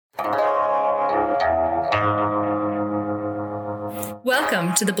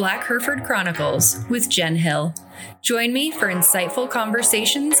Welcome to the Black Hereford Chronicles with Jen Hill. Join me for insightful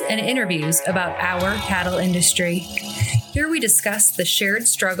conversations and interviews about our cattle industry. Here we discuss the shared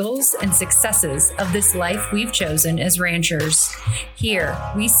struggles and successes of this life we've chosen as ranchers. Here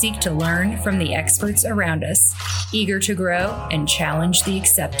we seek to learn from the experts around us, eager to grow and challenge the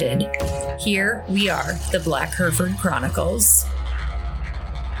accepted. Here we are, the Black Hereford Chronicles.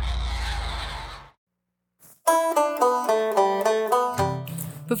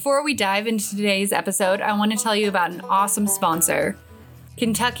 Before we dive into today's episode, I want to tell you about an awesome sponsor.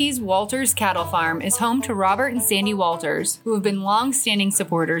 Kentucky's Walters Cattle Farm is home to Robert and Sandy Walters, who have been long-standing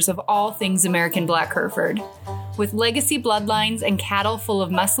supporters of all things American Black Hereford. With legacy bloodlines and cattle full of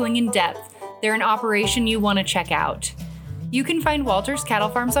muscling and depth, they're an operation you want to check out. You can find Walters Cattle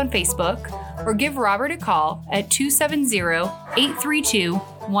Farms on Facebook or give Robert a call at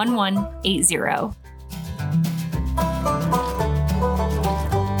 270-832-1180.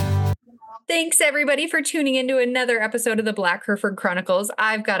 Thanks, everybody, for tuning into another episode of the Black Hereford Chronicles.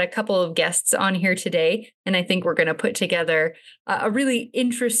 I've got a couple of guests on here today, and I think we're going to put together a really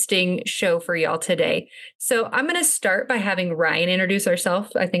interesting show for y'all today. So I'm going to start by having Ryan introduce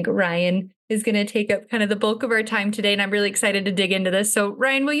herself. I think Ryan is going to take up kind of the bulk of our time today, and I'm really excited to dig into this. So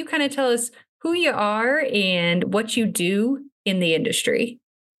Ryan, will you kind of tell us who you are and what you do in the industry?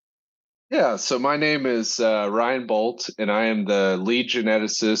 Yeah, so my name is Ryan Bolt, and I am the lead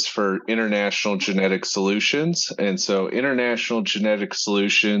geneticist for International Genetic Solutions. And so International Genetic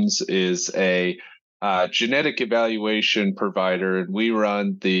Solutions is a genetic evaluation provider, and we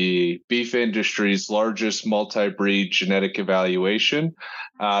run the beef industry's largest multi-breed genetic evaluation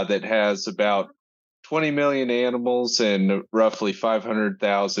that has about 20 million animals and roughly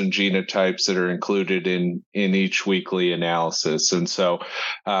 500,000 genotypes that are included in each weekly analysis. And so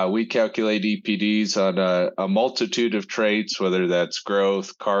we calculate EPDs on a multitude of traits, whether that's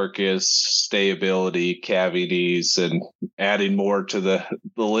growth, carcass, stayability, cavities, and adding more to the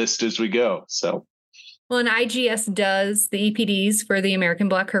list as we go. So. Well, and IGS does the EPDs for the American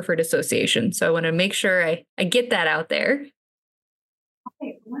Black Hereford Association. So I want to make sure I get that out there.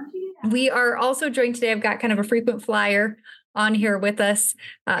 Okay. We are also joined today. I've got kind of a frequent flyer on here with us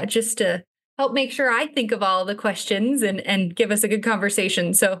just to help make sure I think of all the questions and give us a good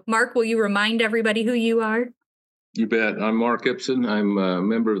conversation. So, Mark, will you remind everybody who you are? You bet. I'm Mark Ibsen. I'm a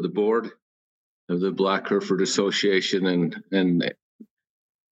member of the board of the Black Hereford Association, and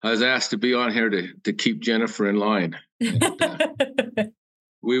I was asked to be on here to keep Jennifer in line. And,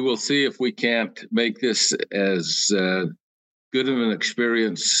 we will see if we can't make this as good of an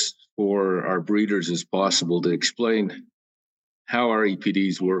experience for our breeders as possible to explain how our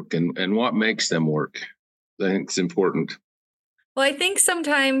EPDs work and what makes them work. I think it's important. Well, I think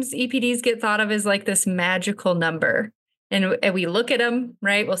sometimes EPDs get thought of as like this magical number, and we look at them,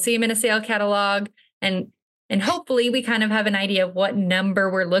 right? We'll see them in a sale catalog, and hopefully we kind of have an idea of what number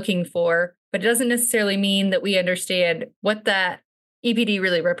we're looking for, but it doesn't necessarily mean that we understand what that EPD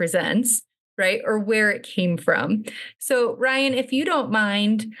really represents, right? Or where it came from. So Ryan, if you don't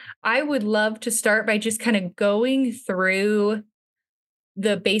mind, I would love to start by just kind of going through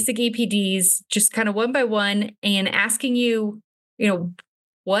the basic EPDs, just kind of one by one, and asking you,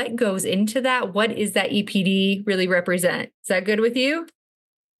 what goes into that? What is that EPD really represent? Is that good with you?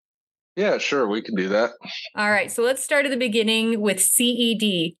 Yeah, sure. We can do that. All right. So let's start at the beginning with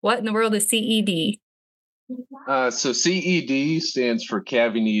CED. What in the world is CED? So CED stands for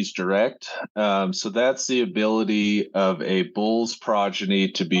Cavities Direct. So that's the ability of a bull's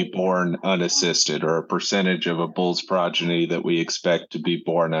progeny to be born unassisted, or a percentage of a bull's progeny that we expect to be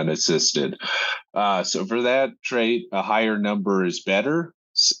born unassisted. So for that trait, a higher number is better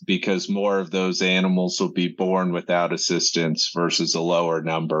because more of those animals will be born without assistance, versus a lower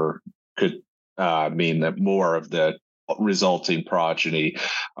number could mean that more of the resulting progeny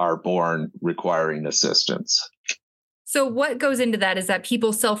are born requiring assistance. So what goes into that? Is that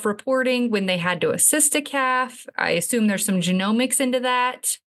people self-reporting when they had to assist a calf? I assume there's some genomics into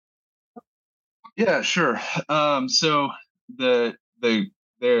that. Yeah, sure. So the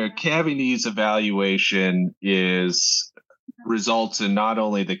cavities evaluation results in not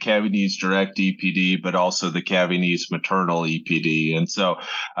only the Cavities Direct EPD, but also the Cavities Maternal EPD. And so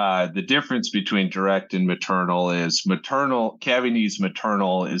the difference between direct and maternal is Cavities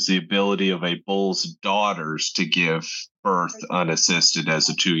Maternal is the ability of a bull's daughters to give birth unassisted as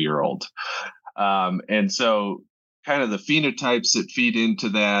a 2-year-old. And so kind of the phenotypes that feed into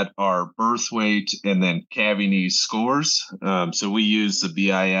that are birth weight and then Cavities scores. So we use the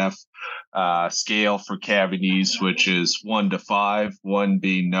BIF scale for cavities, which is 1 to 5, 1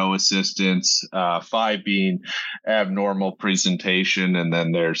 being no assistance, 5 being abnormal presentation, and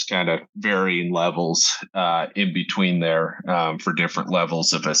then there's kind of varying levels in between there for different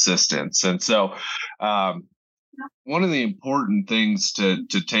levels of assistance. And so one of the important things to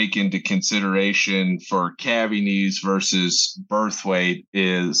take into consideration for cavities versus birth weight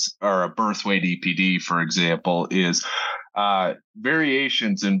is, or a birth weight EPD, for example, is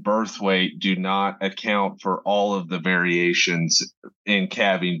variations in birth weight do not account for all of the variations in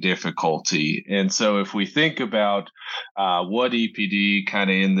calving difficulty. And so if we think about what EPD kind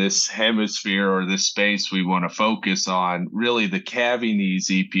of in this hemisphere or this space we want to focus on, really the calving ease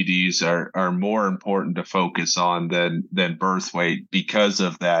EPDs are more important to focus on than birth weight because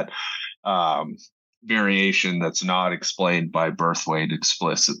of that variation that's not explained by birth weight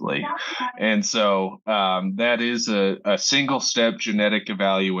explicitly. And so that is a single step genetic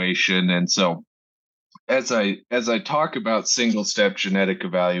evaluation. And so as I talk about single step genetic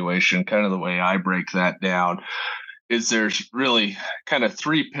evaluation, kind of the way I break that down is there's really kind of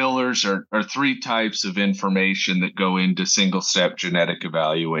 3 pillars or 3 types of information that go into single step genetic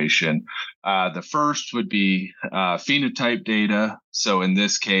evaluation. The first would be phenotype data. So in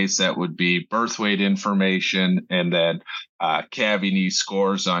this case, that would be birth weight information and then calving ease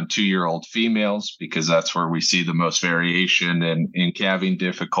scores on 2-year-old females, because that's where we see the most variation in calving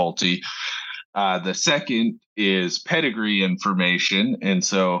difficulty. The second is pedigree information. And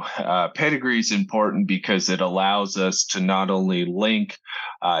so pedigree is important because it allows us to not only link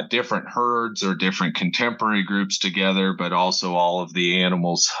different herds or different contemporary groups together, but also all of the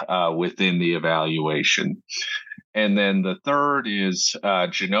animals within the evaluation. And then the third is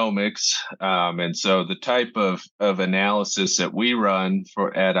genomics. And so the type of analysis that we run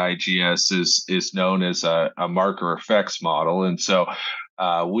at IGS is known as a marker effects model. And so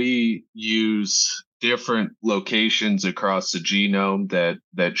we use different locations across the genome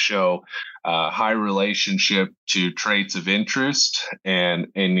that show high relationship to traits of interest and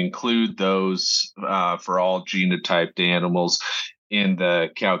include those for all genotyped animals in the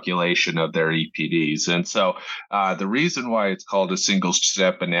calculation of their EPDs. And so the reason why it's called a single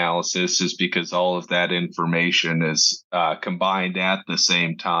step analysis is because all of that information is combined at the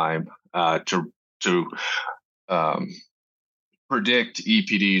same time to predict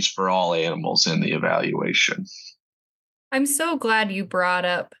EPDs for all animals in the evaluation. I'm so glad you brought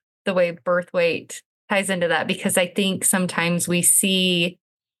up the way birth weight ties into that, because I think sometimes we see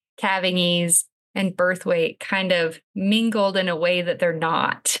calving ease and birth weight kind of mingled in a way that they're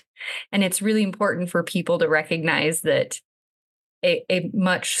not. And it's really important for people to recognize that a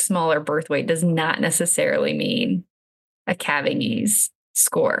much smaller birth weight does not necessarily mean a calving ease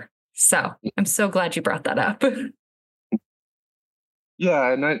score. So I'm so glad you brought that up.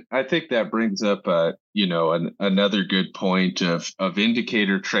 Yeah, and I think that brings up another good point of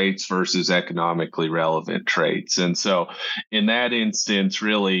indicator traits versus economically relevant traits. And so in that instance,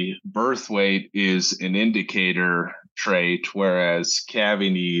 really birth weight is an indicator trait, whereas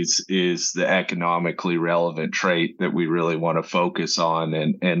calving ease is the economically relevant trait that we really want to focus on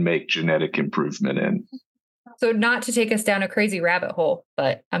and make genetic improvement in. So not to take us down a crazy rabbit hole,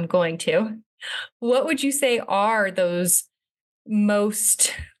 but I'm going to. What would you say are those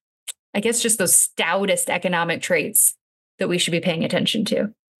most, I guess, just those stoutest economic traits that we should be paying attention to?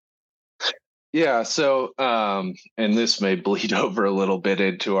 Yeah. So, and this may bleed over a little bit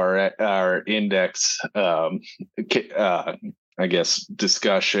into our index, I guess,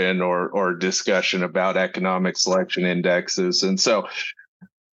 discussion or discussion about economic selection indexes. And so,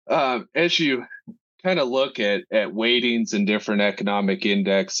 as you kind of look at weightings in different economic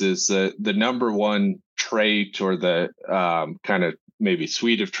indexes, the number one trait or the kind of maybe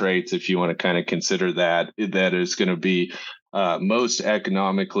suite of traits, if you want to kind of consider that is going to be most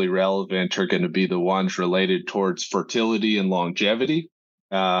economically relevant, are going to be the ones related towards fertility and longevity.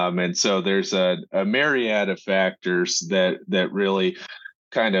 And so there's a myriad of factors that really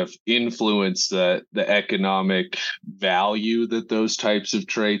kind of influence the economic value that those types of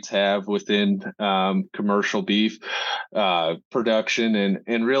traits have within commercial beef production.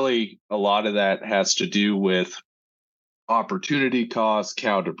 And really a lot of that has to do with opportunity costs,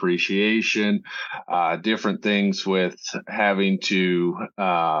 cow depreciation, different things with having to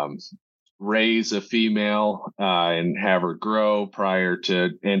raise a female and have her grow prior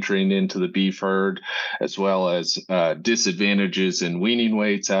to entering into the beef herd, as well as disadvantages in weaning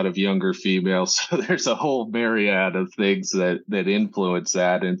weights out of younger females. So there's a whole myriad of things that influence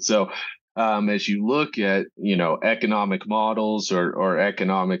that. And so as you look at, economic models or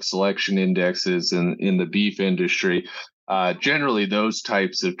economic selection indexes in the beef industry, generally those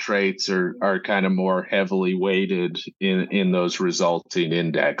types of traits are kind of more heavily weighted in those resulting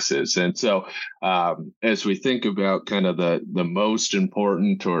indexes. And so as we think about kind of the most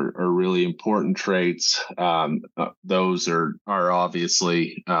important or really important traits, those are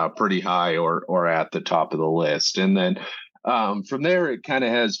obviously pretty high or at the top of the list. And then from there, it kind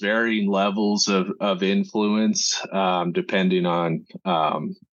of has varying levels of influence, depending on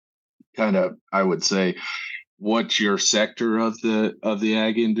kind of, I would say, what your sector of the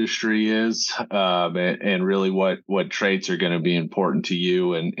ag industry is, and really what traits are going to be important to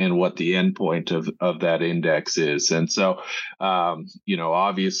you, and what the endpoint of that index is. And so,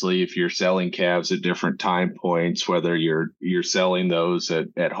 obviously, if you're selling calves at different time points, whether you're selling those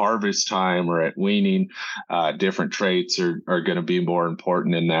at harvest time or at weaning, different traits are going to be more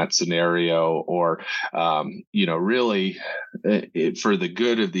important in that scenario. Or, really, for the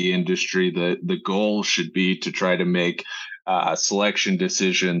good of the industry, the goal should be to try to make selection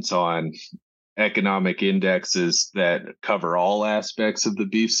decisions on economic indexes that cover all aspects of the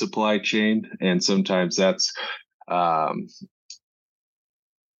beef supply chain. And sometimes that's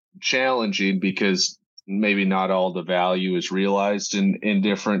challenging because maybe not all the value is realized in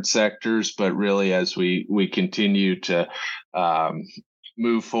different sectors, but really as we continue to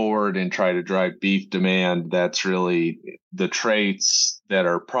move forward and try to drive beef demand, that's really the traits that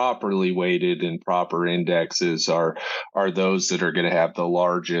are properly weighted in proper indexes are those that are going to have the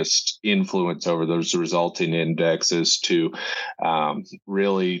largest influence over those resulting indexes to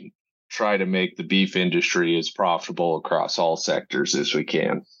really try to make the beef industry as profitable across all sectors as we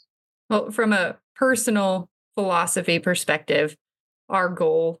can. Well, from a personal philosophy perspective, our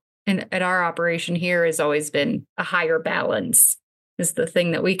goal at our operation here has always been a higher balance is the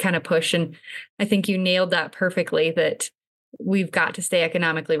thing that we kind of push. And I think you nailed that perfectly, that we've got to stay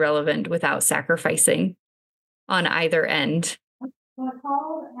economically relevant without sacrificing on either end.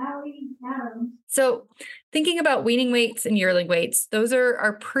 So thinking about weaning weights and yearling weights, those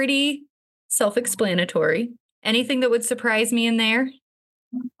are pretty self-explanatory. Anything that would surprise me in there?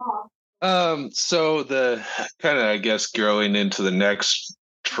 So the kind of, I guess, growing into the next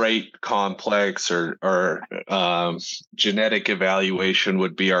trait complex or genetic evaluation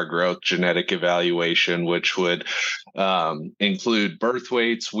would be our growth genetic evaluation, which would include birth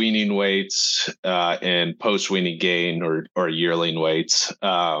weights, weaning weights, and post-weaning gain or yearling weights.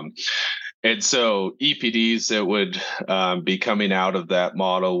 And so EPDs that would be coming out of that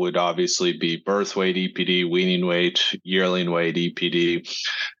model would obviously be birth weight EPD, weaning weight, yearling weight EPD,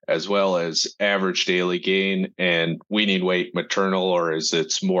 as well as average daily gain and weaning weight maternal, or as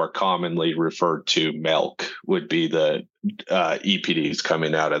it's more commonly referred to, milk, would be the EPDs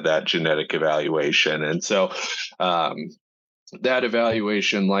coming out of that genetic evaluation. And so that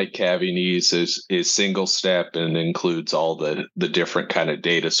evaluation, like calving ease, is single step and includes all the different kind of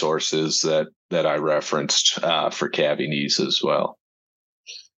data sources that I referenced for calving ease as well.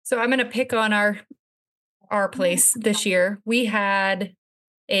 So I'm going to pick on our place this year. We had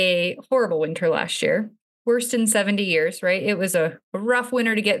a horrible winter last year, worst in 70 years, right? It was a rough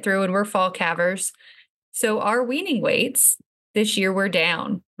winter to get through, and we're fall calvers. So our weaning weights this year were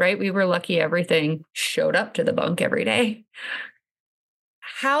down, right? We were lucky everything showed up to the bunk every day.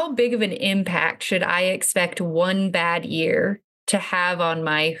 How big of an impact should I expect one bad year to have on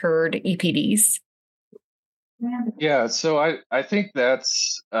my herd EPDs? Yeah, so I think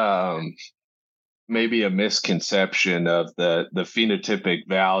that's maybe a misconception of the phenotypic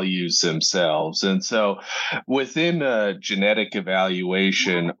values themselves. And so within a genetic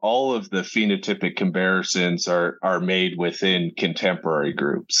evaluation, all of the phenotypic comparisons are made within contemporary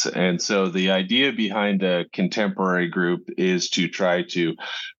groups. And so the idea behind a contemporary group is to try to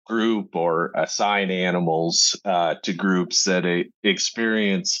group or assign animals to groups that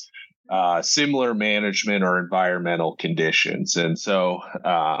experience similar management or environmental conditions. And so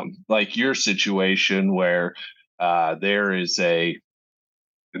like your situation where there is a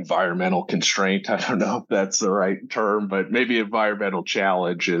environmental constraint, I don't know if that's the right term, but maybe environmental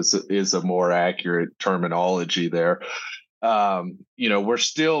challenge is a more accurate terminology there. We're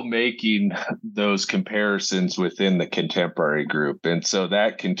still making those comparisons within the contemporary group. And so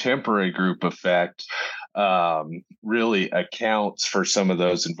that contemporary group effect really accounts for some of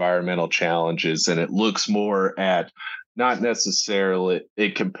those environmental challenges. And it looks more at not necessarily,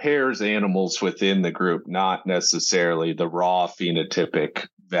 it compares animals within the group, not necessarily the raw phenotypic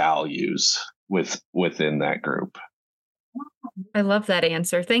values within that group. I love that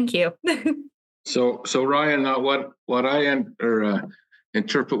answer. Thank you. So Ryan, what I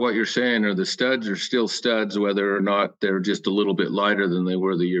interpret what you're saying are the studs are still studs, whether or not they're just a little bit lighter than they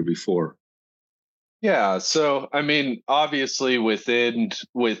were the year before. Yeah, so I mean, obviously within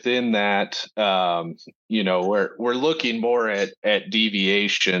that, we're looking more at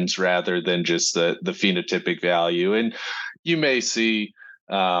deviations rather than just the phenotypic value, and you may see,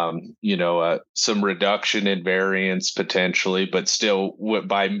 some reduction in variance potentially, but still,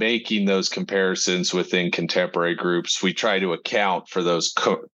 by making those comparisons within contemporary groups, we try to account for those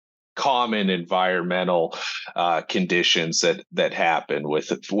common environmental conditions that happen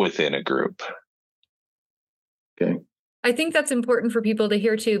within a group. Okay. I think that's important for people to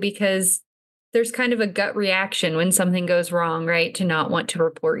hear too, because there's kind of a gut reaction when something goes wrong, right? To not want to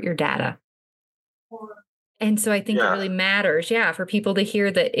report your data. And so I think it really matters, for people to hear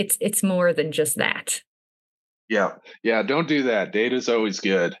that it's more than just that. Yeah. Don't do that. Data's always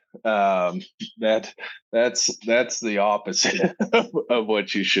good. That's the opposite of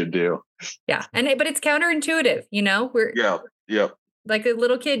what you should do. Yeah, but it's counterintuitive. Yeah. Like a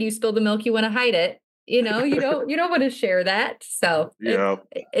little kid, you spill the milk, you want to hide it. You don't want to share that. So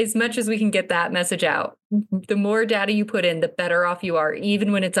as much as we can get that message out, the more data you put in, the better off you are,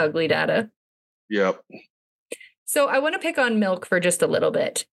 even when it's ugly data. Yep. So I want to pick on milk for just a little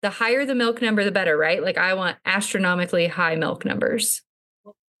bit. The higher the milk number, the better, right? Like I want astronomically high milk numbers.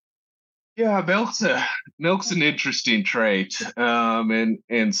 Yeah, milk's an interesting trait.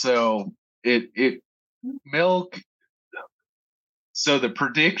 And so milk. So the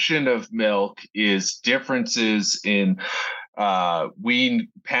prediction of milk is differences in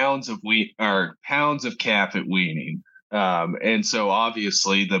pounds of calf at weaning. And so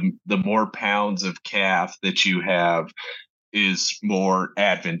obviously the more pounds of calf that you have is more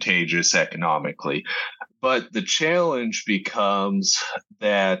advantageous economically. But the challenge becomes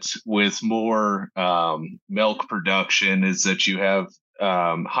that with more milk production is that you have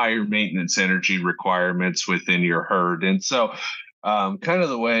higher maintenance energy requirements within your herd. And so kind of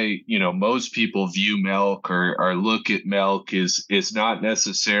the way most people view milk or look at milk is not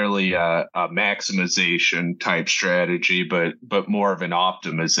necessarily a maximization type strategy, but more of an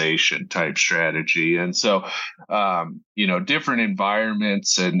optimization type strategy. And so different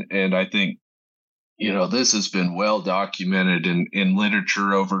environments, and I think this has been well documented in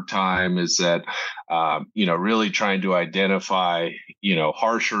literature over time, is that, really trying to identify,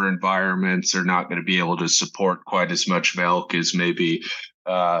 harsher environments are not going to be able to support quite as much milk as maybe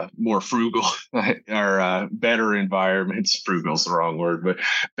more frugal or better environments. Frugal's the wrong word, but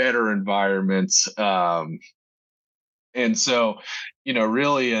better environments. And so,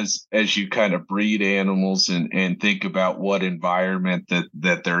 really as you kind of breed animals and think about what environment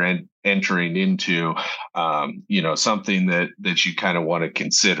that they're entering into, something that you kind of want to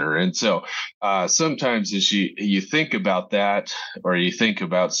consider. And so sometimes as you think about that, or you think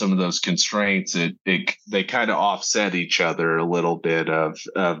about some of those constraints, they kind of offset each other a little bit of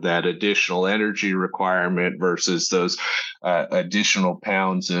that additional energy requirement versus those additional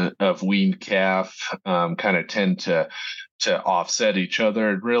pounds of weaned calf kind of tend to offset each other.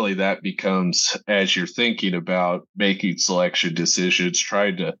 And really that becomes, as you're thinking about making selection decisions,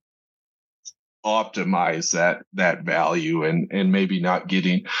 trying to optimize that value and maybe not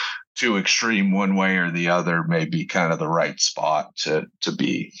getting too extreme one way or the other may be kind of the right spot to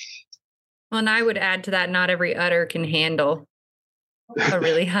be. Well, and I would add to that, not every udder can handle a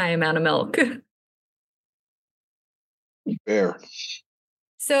really high amount of milk. Fair.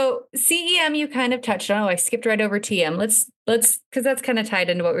 So CEM, you kind of touched on. Oh, I skipped right over TM. Let's because that's kind of tied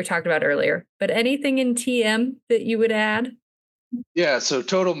into what we talked about earlier. But anything in TM that you would add? Yeah, so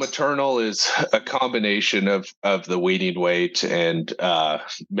total maternal is a combination of the weaning weight and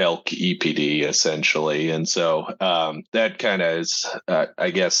milk EPD essentially, and so that kind of is,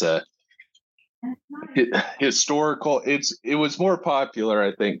 I guess, a historical. It was more popular,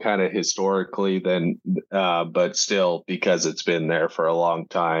 I think, kind of historically than, but still, because it's been there for a long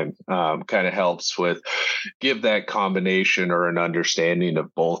time, kind of helps give that combination or an understanding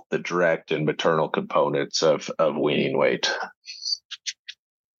of both the direct and maternal components of weaning weight.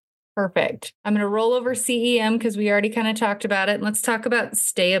 Perfect. I'm going to roll over CEM because we already kind of talked about it. Let's talk about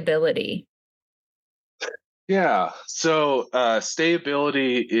stayability. Yeah. So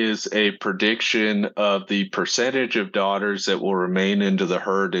stayability is a prediction of the percentage of daughters that will remain into the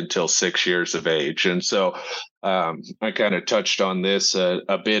herd until 6 years of age. And so I kind of touched on this a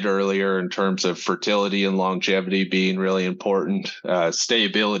bit earlier in terms of fertility and longevity being really important.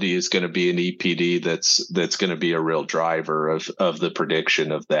 Stayability is going to be an EPD that's going to be a real driver of the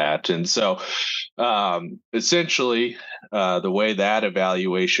prediction of that. And so essentially, the way that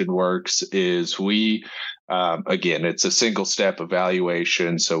evaluation works is again, it's a single step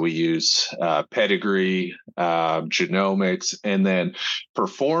evaluation. So we use pedigree, genomics, and then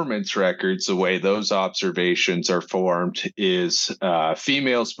performance records. The way those observations are formed is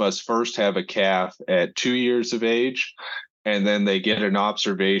females must first have a calf at 2 years of age, and then they get an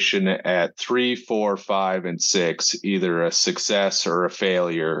observation at 3, 4, 5, and 6, either a success or a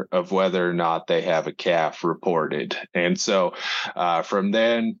failure of whether or not they have a calf reported. And so from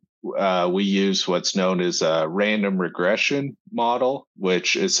then, we use what's known as a random regression model,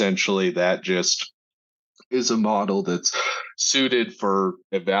 which essentially that just is a model that's suited for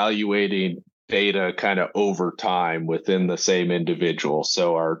evaluating data kind of over time within the same individual.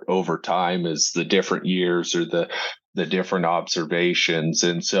 So our over time is the different years or the different observations.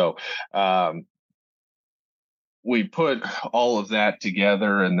 And so we put all of that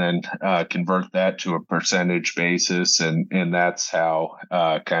together and then convert that to a percentage basis. And that's how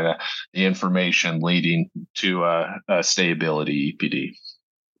kind of the information leading to a stability EPD.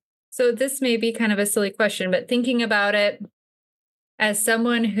 So this may be kind of a silly question, but thinking about it as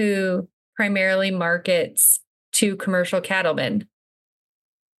someone who primarily markets to commercial cattlemen,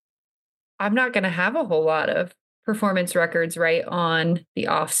 I'm not going to have a whole lot of performance records right on the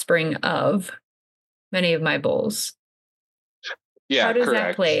offspring of many of my bulls. Yeah, how does correct.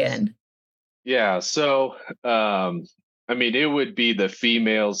 that play in? Yeah, so I mean, it would be the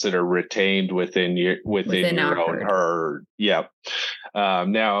females that are retained within your own herd. Yep.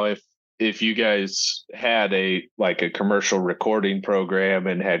 Now, if you guys had a commercial recording program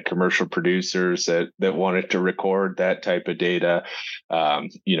and had commercial producers that wanted to record that type of data,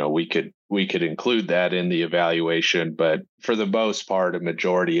 we could include that in the evaluation. But for the most part, a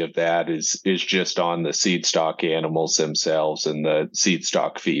majority of that is just on the seed stock animals themselves and the seed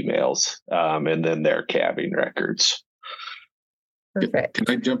stock females, and then their calving records. Perfect. Can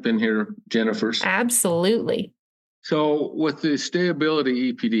I jump in here, Jennifer? Absolutely. So with the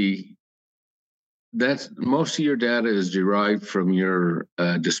stability EPD, that's most of your data is derived from your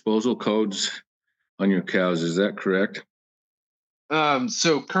disposal codes on your cows. Is that correct?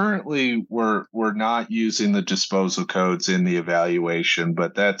 So currently we're not using the disposal codes in the evaluation,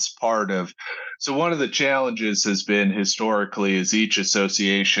 but that's part of. So one of the challenges has been historically is each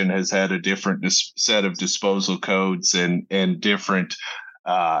association has had a different set of disposal codes and different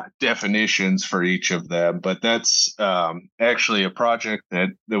definitions for each of them. But that's actually a project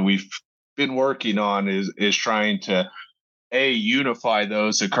that we've been working on is trying to unify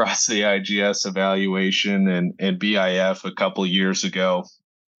those across the IGS evaluation, and BIF a couple of years ago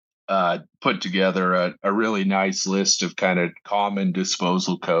put together a really nice list of kind of common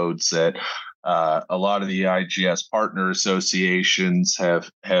disposal codes that a lot of the IGS partner associations have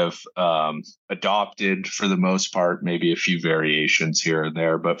adopted for the most part, maybe a few variations here and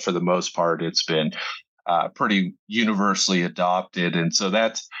there, but for the most part, it's been pretty universally adopted. And so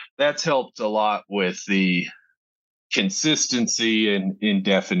that's helped a lot with the consistency in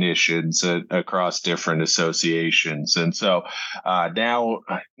definitions across different associations. And so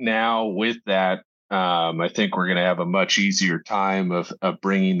now with that, I think we're going to have a much easier time of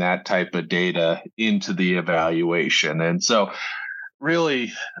bringing that type of data into the evaluation. And so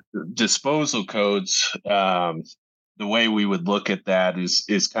really disposal codes, the way we would look at that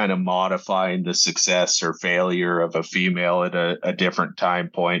is kind of modifying the success or failure of a female at a different time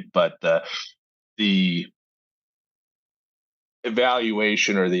point. But the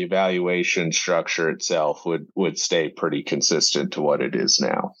evaluation or the evaluation structure itself would stay pretty consistent to what it is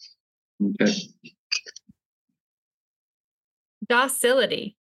now. Okay.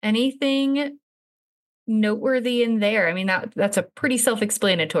 Docility. Anything noteworthy in there? I mean, that's a pretty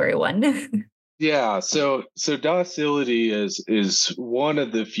self-explanatory one. Yeah, so docility is one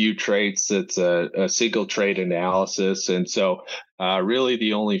of the few traits that's a single trait analysis, and so really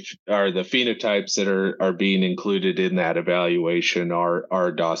the only are the phenotypes that are being included in that evaluation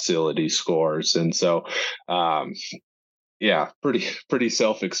are docility scores, and so pretty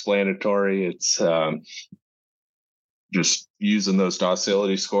self-explanatory. It's just using those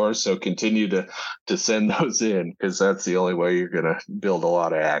docility scores. So continue to send those in, because that's the only way you're going to build a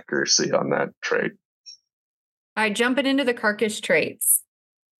lot of accuracy on that trait. All right, jumping into the carcass traits.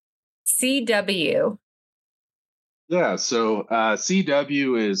 CW. Yeah, so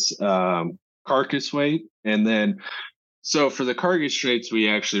CW is carcass weight, and then So for the carcass traits, we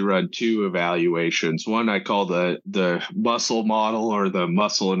actually run two evaluations. One I call the muscle model, or the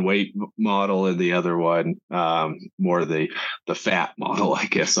muscle and weight model, and the other one more the fat model, I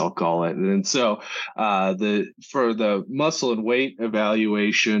guess I'll call it. And so for the muscle and weight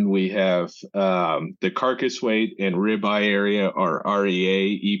evaluation, we have the carcass weight and ribeye area, or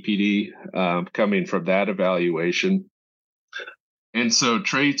REA EPD, coming from that evaluation. And so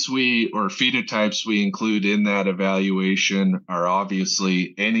traits or phenotypes we include in that evaluation are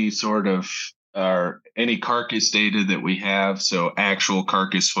obviously any carcass data that we have. So actual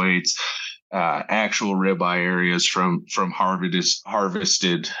carcass weights, actual ribeye areas from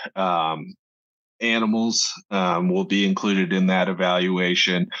harvested animals will be included in that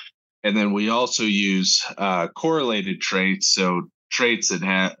evaluation. And then we also use correlated traits. So traits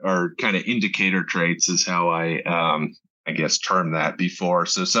that are kind of indicator traits is how I guess term that before.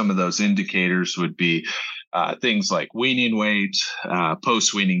 So some of those indicators would be things like weaning weight,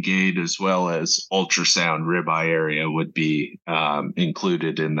 post-weaning gait, as well as ultrasound ribeye area would be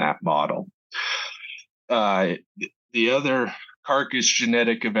included in that model. The other carcass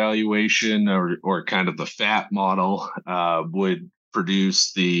genetic evaluation, or kind of the fat model, would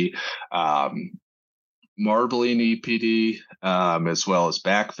produce the marbling EPD, as well as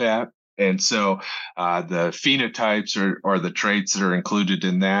back fat. And so the phenotypes or the traits that are included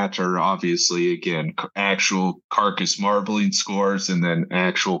in that are obviously, again, actual carcass marbling scores, and then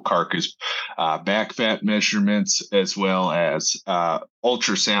actual carcass back fat measurements, as well as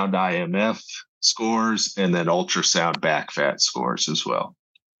ultrasound IMF scores, and then ultrasound back fat scores as well.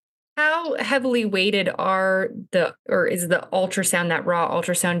 How heavily weighted is the ultrasound, that raw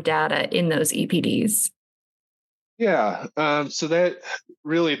ultrasound data in those EPDs? Yeah. So that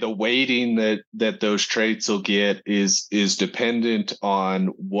really the weighting that those traits will get is dependent on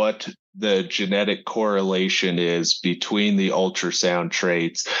what the genetic correlation is between the ultrasound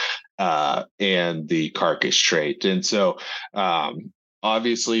traits and the carcass trait. And so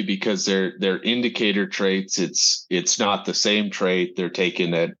obviously, because they're indicator traits, it's not the same trait. They're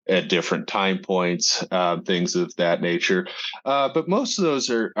taken at different time points, things of that nature. But most of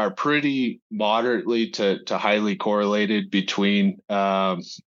those are pretty moderately to highly correlated between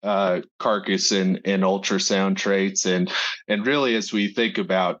carcass and ultrasound traits. And really, as we think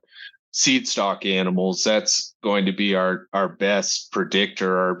about seed stock animals, that's going to be our best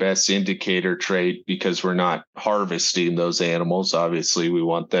predictor, our best indicator trait, because we're not harvesting those animals. Obviously, we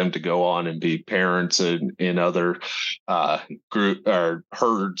want them to go on and be parents in other group or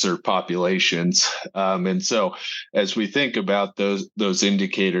herds or populations. And so as we think about those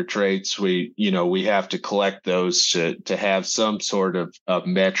indicator traits, we have to collect those to have some sort of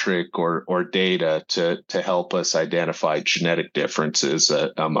metric or data to help us identify genetic differences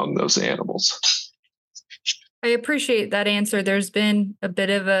among those animals. I appreciate that answer. There's been a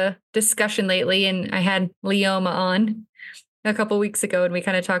bit of a discussion lately, and I had Leoma on a couple weeks ago, and we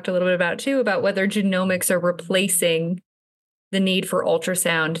kind of talked a little bit about whether genomics are replacing the need for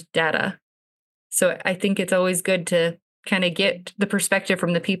ultrasound data. So I think it's always good to kind of get the perspective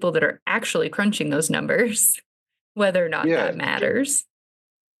from the people that are actually crunching those numbers, whether or not that matters.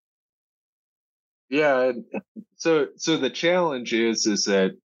 Yeah. So the challenge is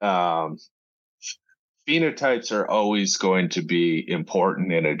that phenotypes are always going to be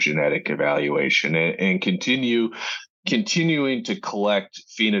important in a genetic evaluation, and continuing to collect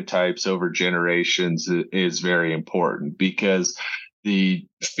phenotypes over generations is very important, because the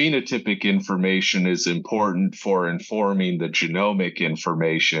phenotypic information is important for informing the genomic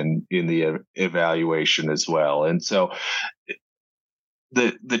information in the evaluation as well. And so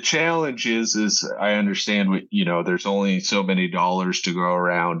the challenge is I understand there's only so many dollars to go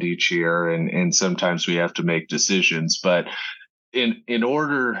around each year, and sometimes we have to make decisions. But in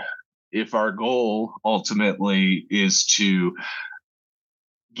order, if our goal ultimately is to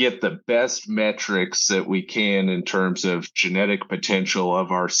get the best metrics that we can in terms of genetic potential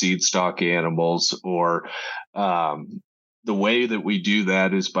of our seed stock animals, or the way that we do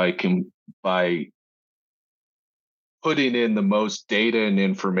that is by putting in the most data and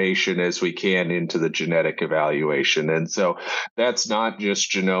information as we can into the genetic evaluation. And so that's not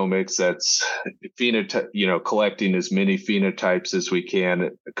just genomics, that's phenotype, collecting as many phenotypes as we can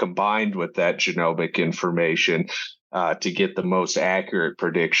combined with that genomic information to get the most accurate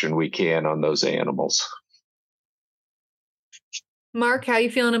prediction we can on those animals. Mark, how are you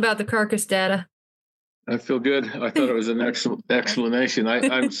feeling about the carcass data? I feel good. I thought it was an excellent explanation.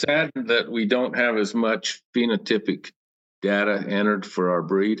 I'm sad that we don't have as much phenotypic data entered for our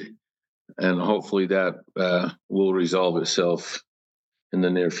breed, and hopefully that will resolve itself in the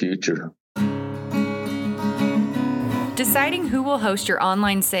near future. Deciding who will host your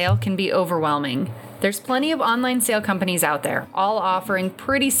online sale can be overwhelming. There's plenty of online sale companies out there, all offering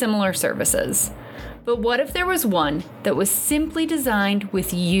pretty similar services. But what if there was one that was simply designed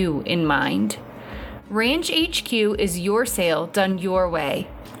with you in mind? Ranch HQ is your sale done your way.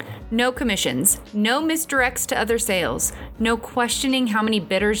 No commissions, no misdirects to other sales, no questioning how many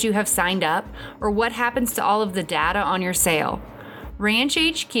bidders you have signed up or what happens to all of the data on your sale. Ranch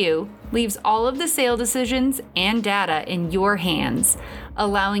HQ leaves all of the sale decisions and data in your hands,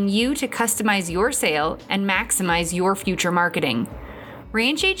 allowing you to customize your sale and maximize your future marketing.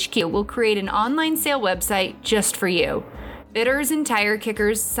 Ranch HQ will create an online sale website just for you. Bidders and tire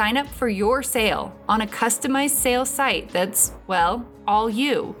kickers sign up for your sale on a customized sales site that's, well, all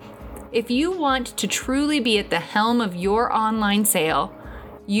you. If you want to truly be at the helm of your online sale,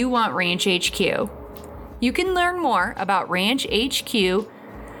 you want Ranch HQ. You can learn more about Ranch HQ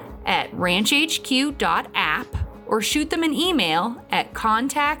at ranchhq.app or shoot them an email at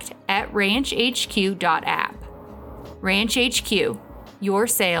contact@ranchhq.app. Ranch HQ, your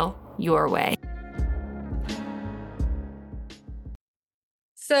sale, your way.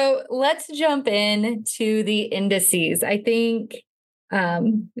 So let's jump in to the indices. I think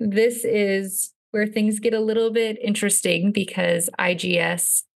this is where things get a little bit interesting because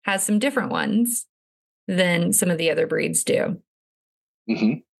IGS has some different ones than some of the other breeds do.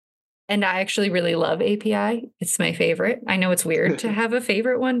 Mm-hmm. And I actually really love API. It's my favorite. I know it's weird to have a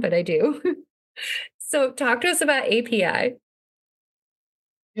favorite one, but I do. So talk to us about API.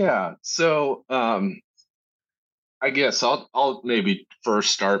 Yeah. So I guess I'll maybe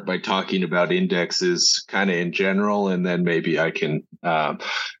first start by talking about indexes kind of in general, and then maybe I can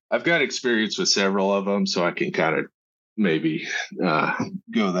I've got experience with several of them, so I can kind of maybe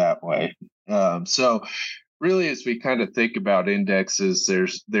go that way. So really, as we kind of think about indexes,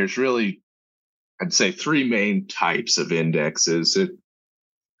 there's really, I'd say, three main types of indexes.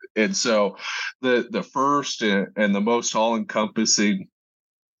 And so the first and the most all-encompassing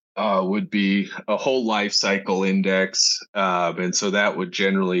would be a whole life cycle index. And so that would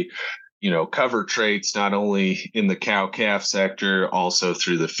generally, cover traits not only in the cow-calf sector, also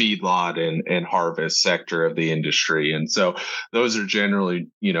through the feedlot and harvest sector of the industry. And so those are generally,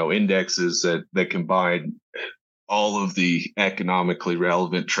 indexes that combine all of the economically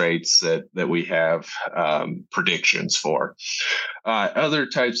relevant traits that we have predictions for. Other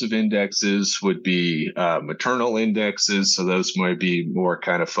types of indexes would be maternal indexes. So those might be more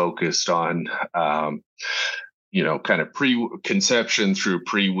kind of focused on, kind of pre-conception through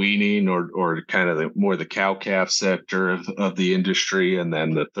pre-weaning or kind of the cow-calf sector of the industry. And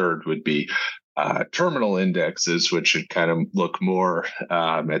then the third would be terminal indexes, which should kind of look more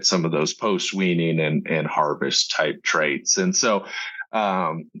at some of those post-weaning and harvest type traits. And so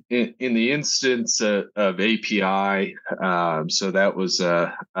in the instance of API, so that was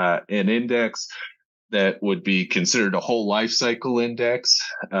an index that would be considered a whole life cycle index.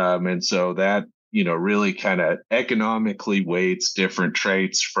 And so that, really kind of economically weights different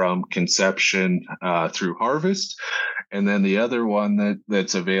traits from conception through harvest. And then the other one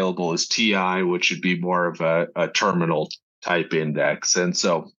that's available is TI, which would be more of a terminal type index. And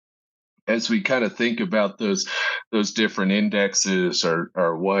so as we kind of think about those different indexes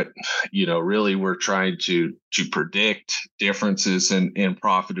or what, really we're trying to predict differences in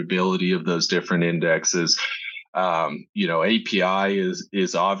profitability of those different indexes. API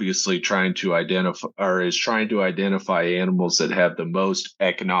is obviously trying to identify animals that have the most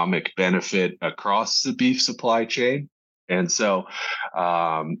economic benefit across the beef supply chain. And so,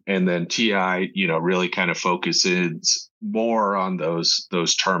 and then TI, really kind of focuses more on those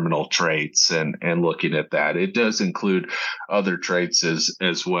terminal traits and looking at that. It does include other traits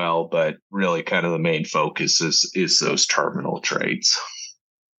as well, but really kind of the main focus is those terminal traits.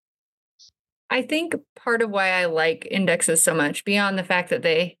 I think part of why I like indexes so much, beyond the fact that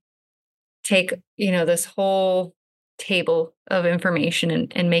they take, this whole table of information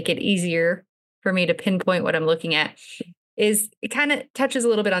and make it easier for me to pinpoint what I'm looking at, is it kind of touches a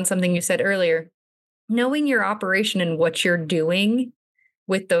little bit on something you said earlier. Knowing your operation and what you're doing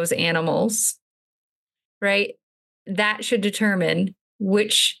with those animals, right? That should determine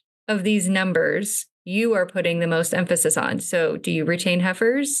which of these numbers you are putting the most emphasis on. So do you retain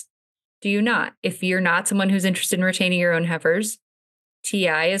heifers? Do you not? If you're not someone who's interested in retaining your own heifers,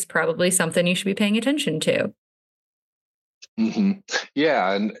 TI is probably something you should be paying attention to. Mm-hmm.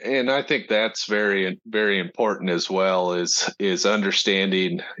 Yeah, and I think that's very, very important as well, is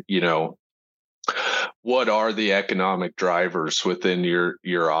understanding, what are the economic drivers within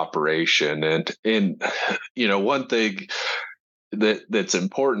your operation. And one thing that's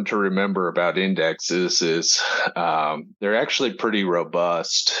important to remember about indexes is they're actually pretty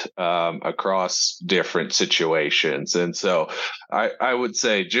robust across different situations. And so I would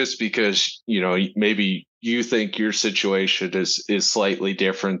say, just because, maybe you think your situation is slightly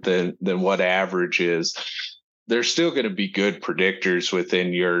different than what average is, they're still going to be good predictors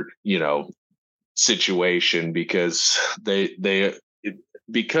within your, situation, because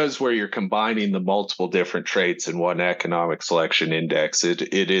because where you're combining the multiple different traits in one economic selection index, it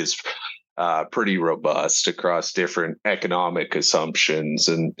is pretty robust across different economic assumptions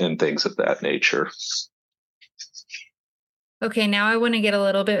and things of that nature. Okay, now I want to get a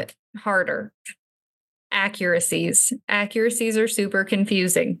little bit harder. Accuracies. Accuracies are super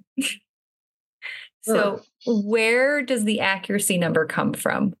confusing. So where does the accuracy number come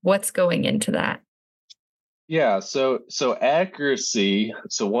from? What's going into that? Yeah, so accuracy.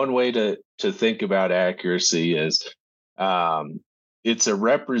 So one way to think about accuracy is it's a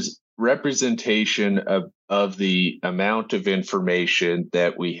representation of the amount of information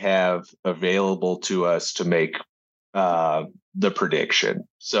that we have available to us to make the prediction.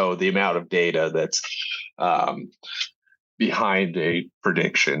 So the amount of data that's behind a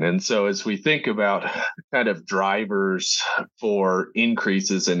prediction. And so as we think about kind of drivers for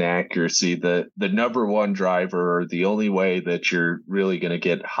increases in accuracy, the number one driver, or the only way that you're really going to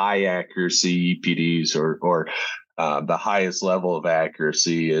get high accuracy EPDs or the highest level of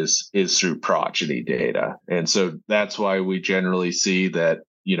accuracy is through progeny data. And so that's why we generally see that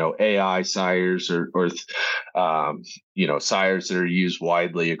AI sires or sires that are used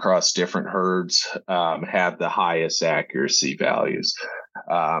widely across different herds have the highest accuracy values.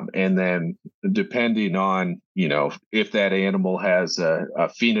 And then depending on, if that animal has a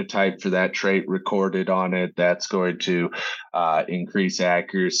phenotype for that trait recorded on it, that's going to increase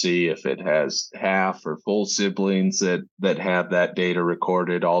accuracy. If it has half or full siblings that have that data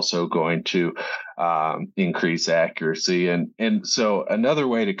recorded, also going to increase accuracy. And so another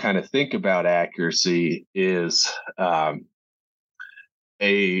way to kind of think about accuracy is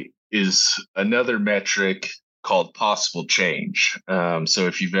another metric called possible change. So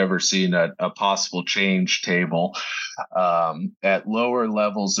if you've ever seen a possible change table, at lower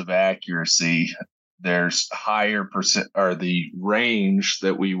levels of accuracy, there's higher percent, or the range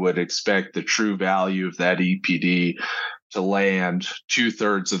that we would expect the true value of that EPD to land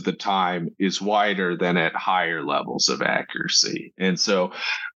 2/3 of the time is wider than at higher levels of accuracy. And so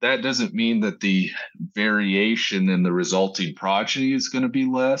that doesn't mean that the variation in the resulting progeny is going to be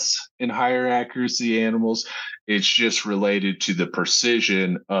less in higher accuracy animals. It's just related to the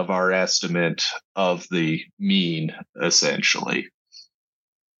precision of our estimate of the mean, essentially.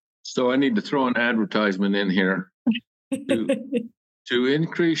 So I need to throw an advertisement in here. To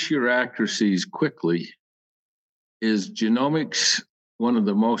increase your accuracies quickly, is genomics one of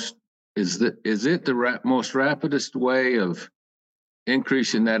the most, is it the most rapidest way of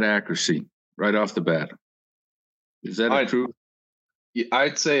increasing that accuracy right off the bat? Is that true?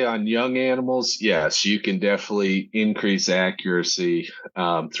 I'd say on young animals, yes, you can definitely increase accuracy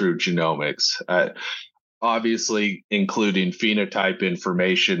through genomics. Obviously, including phenotype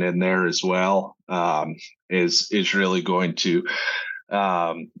information in there as well is really going to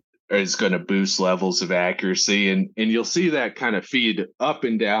boost levels of accuracy, and you'll see that kind of feed up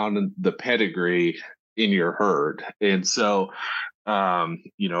and down the pedigree in your herd. And so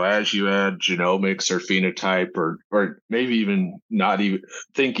as you add genomics or phenotype, or maybe even not even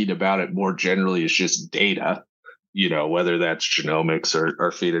thinking about it more generally, it's just data, whether that's genomics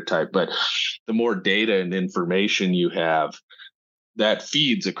or phenotype. But the more data and information you have, that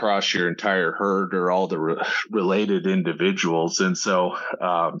feeds across your entire herd or all the related individuals. And so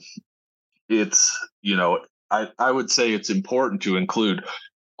it's, I would say it's important to include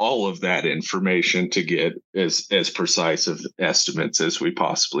all of that information to get as precise of estimates as we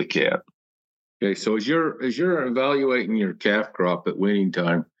possibly can. Okay, so as you're evaluating your calf crop at weaning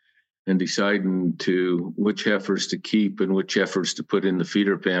time and deciding which heifers to keep and which heifers to put in the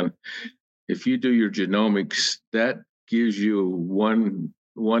feeder pen, if you do your genomics, that gives you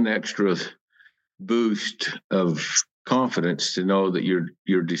one extra boost of confidence to know that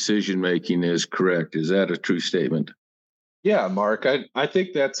your decision making is correct. Is that a true statement? Yeah, Mark, I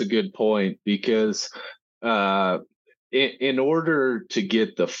think that's a good point, because in order to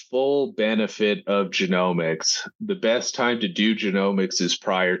get the full benefit of genomics, the best time to do genomics is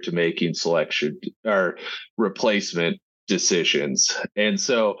prior to making selection or replacement decisions. And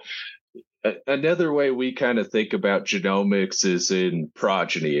so another way we kind of think about genomics is in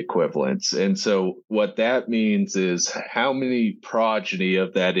progeny equivalents. And so what that means is how many progeny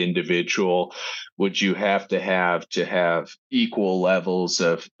of that individual would you have to have equal levels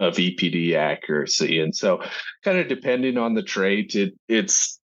of EPD accuracy. And so kind of depending on the trait,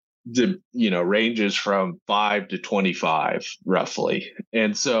 it's ranges from 5 to 25 roughly.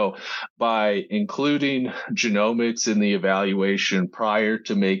 And so by including genomics in the evaluation prior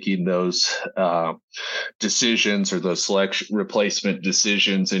to making those decisions or those selection replacement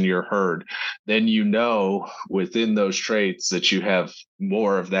decisions in your herd, then within those traits that you have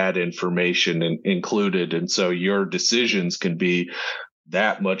more of that information included. And so your decisions can be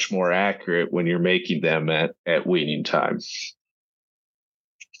that much more accurate when you're making them at weaning time.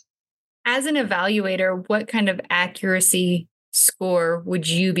 As an evaluator, what kind of accuracy score would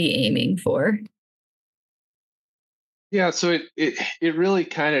you be aiming for? Yeah, so it really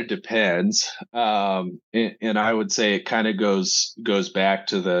kind of depends, and I would say it kind of goes back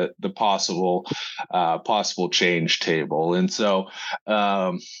to the possible change table, and so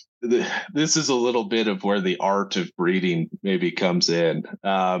this is a little bit of where the art of breeding maybe comes in,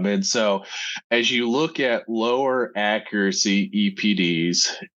 and so as you look at lower accuracy EPDs,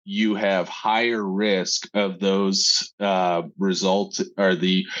 you have higher risk of those results or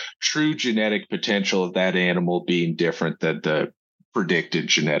the true genetic potential of that animal being different than the predicted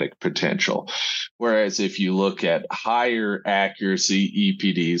genetic potential. Whereas if you look at higher accuracy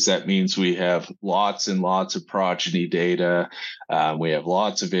EPDs, that means we have lots and lots of progeny data. We have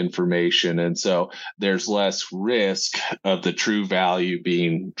lots of information. And so there's less risk of the true value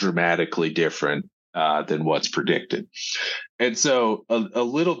being dramatically different than what's predicted. And so a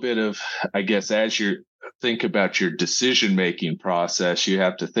little bit of, I guess, as you think about your decision-making process, you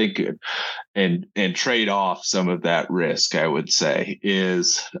have to think and trade off some of that risk, I would say,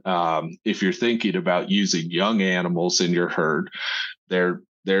 is if you're thinking about using young animals in your herd,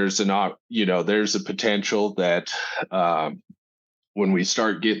 there's a potential that when we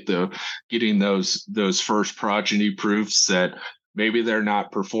start getting those first progeny proofs that maybe they're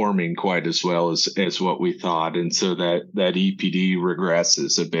not performing quite as well as what we thought. And so that EPD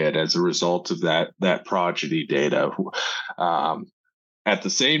regresses a bit as a result of that progeny data. At the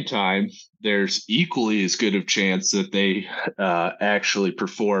same time, there's equally as good of chance that they actually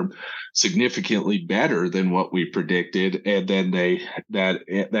perform significantly better than what we predicted, and then that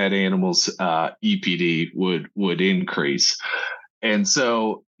animal's EPD would increase. And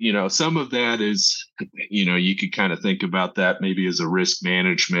so, some of that is, you could kind of think about that maybe as a risk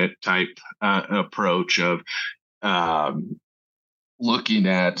management type approach of looking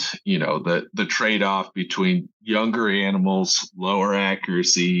at, the trade-off between younger animals, lower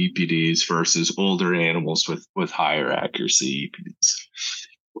accuracy EPDs versus older animals with higher accuracy EPDs.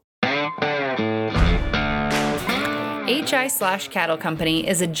 HI/Cattle Company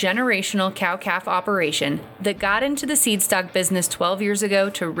is a generational cow-calf operation that got into the seed stock business 12 years ago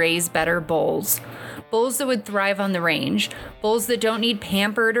to raise better bulls. Bulls that would thrive on the range, bulls that don't need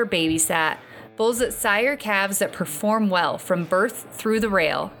pampered or babysat, bulls that sire calves that perform well from birth through the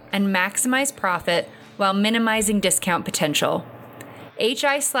rail and maximize profit while minimizing discount potential.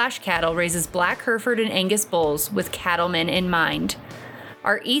 HI/Cattle raises Black Hereford and Angus bulls with cattlemen in mind.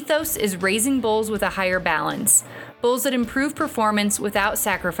 Our ethos is raising bulls with a higher balance, bulls that improve performance without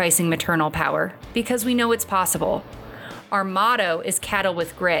sacrificing maternal power, because we know it's possible. Our motto is cattle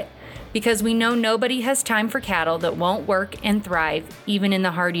with grit, because we know nobody has time for cattle that won't work and thrive even in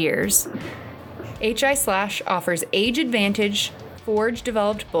the hard years. HI/ offers age advantage,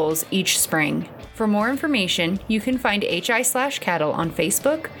 forage-developed bulls each spring. For more information, you can find HI/Cattle on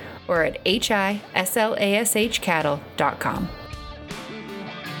Facebook or at hislashcattle.com.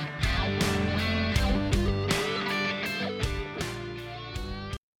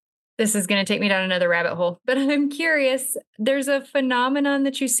 This is going to take me down another rabbit hole, but I'm curious. There's a phenomenon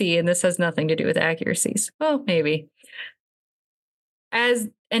that you see, and this has nothing to do with accuracies. Well, maybe. As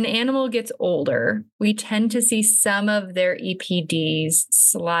an animal gets older, we tend to see some of their EPDs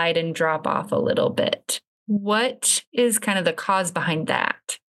slide and drop off a little bit. What is kind of the cause behind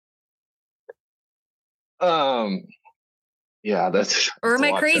that? Yeah, that's or am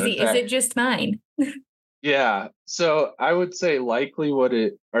I crazy? Is it just mine? Yeah. So I would say likely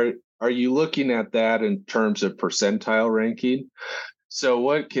are you looking at that in terms of percentile ranking? So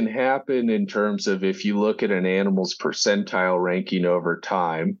what can happen in terms of if you look at an animal's percentile ranking over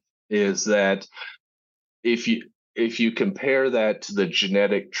time is that if you compare that to the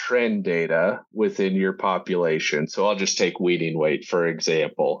genetic trend data within your population, so I'll just take weaning weight, for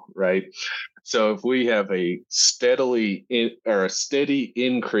example, right? So if we have a steady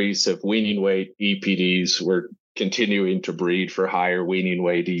increase of weaning weight EPDs, we're continuing to breed for higher weaning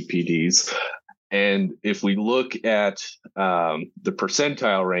weight EPDs. And if we look at the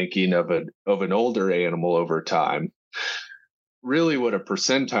percentile ranking of an older animal over time, really what a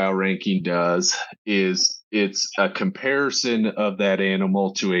percentile ranking does is it's a comparison of that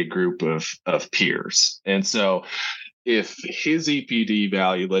animal to a group of peers. And so if his EPD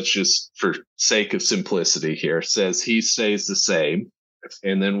value, let's just for sake of simplicity here, says he stays the same,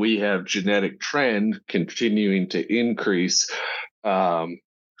 and then we have genetic trend continuing to increase a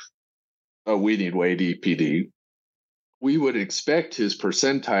weaning weight EPD, we would expect his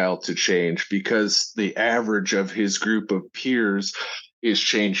percentile to change because the average of his group of peers is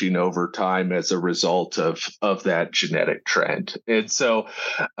changing over time as a result of that genetic trend. And so,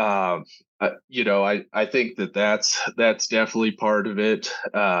 I think that's definitely part of it.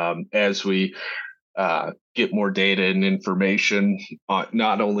 As we get more data and information,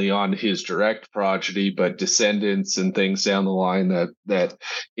 not only on his direct progeny, but descendants and things down the line that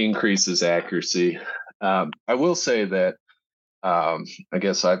increases accuracy. I will say that I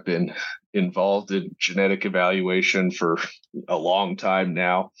guess I've been involved in genetic evaluation for a long time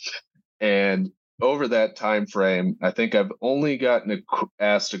now. And over that time frame, I think I've only gotten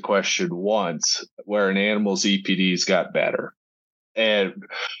asked a question once where an animal's EPDs got better. And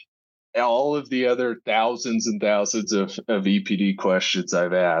all of the other thousands and thousands of EPD questions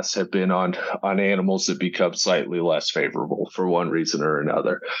I've asked have been on animals that become slightly less favorable for one reason or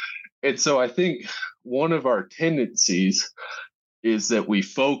another. And so I think one of our tendencies is that we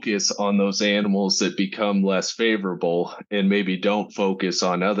focus on those animals that become less favorable and maybe don't focus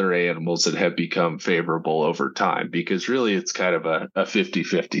on other animals that have become favorable over time, because really it's kind of a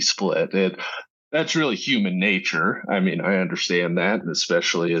 50-50 split. And that's really human nature. I mean, I understand that, and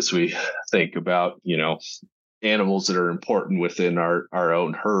especially as we think about, animals that are important within our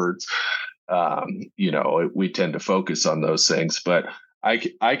own herds, we tend to focus on those things. But I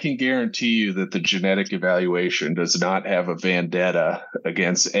can guarantee you that the genetic evaluation does not have a vendetta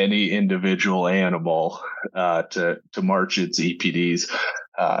against any individual animal to march its EPDs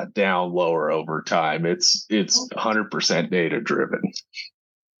down lower over time. It's 100% data driven.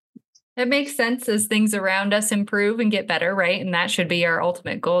 It makes sense as things around us improve and get better, right? And that should be our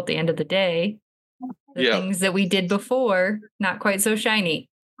ultimate goal at the end of the day. The things that we did before, not quite so shiny.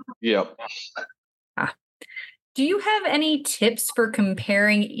 Yep. Do you have any tips for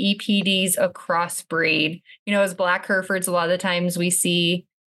comparing EPDs across breed? As black Herefords, a lot of the times we see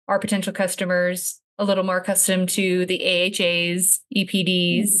our potential customers a little more accustomed to the AHAs,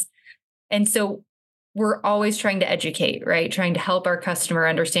 EPDs. And so we're always trying to educate, right? Trying to help our customer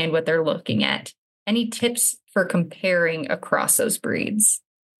understand what they're looking at. Any tips for comparing across those breeds?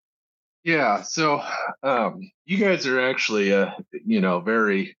 Yeah. So you guys are actually,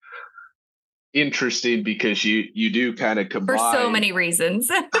 very interesting because you do kind of combine for so many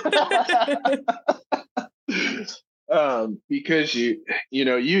reasons. Because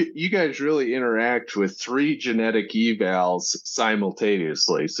you guys really interact with three genetic evals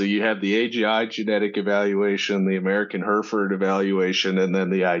simultaneously. So you have the AGI genetic evaluation, the American Hereford evaluation, and then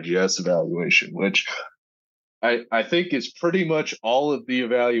the IGS evaluation, which I think is pretty much all of the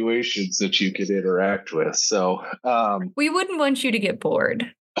evaluations that you could interact with. So we wouldn't want you to get bored.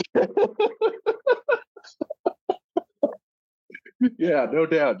 Yeah, no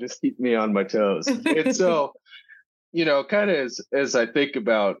doubt. Just keep me on my toes. And so, kind of as I think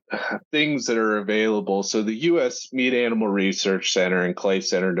about things that are available. So the U.S. Meat Animal Research Center in Clay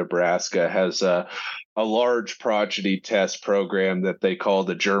Center, Nebraska has a large progeny test program that they call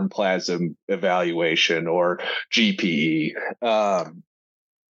the germplasm evaluation, or GPE.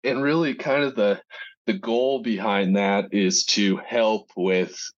 And really kind of the goal behind that is to help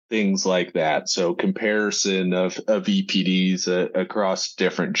with things like that. So comparison of EPDs across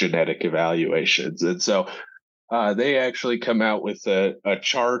different genetic evaluations. And so they actually come out with a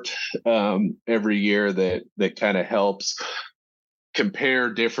chart every year that kind of helps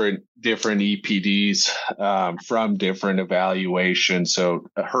compare different EPDs from different evaluations. So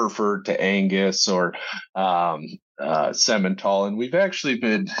Hereford to Angus, or Simmental. And we've actually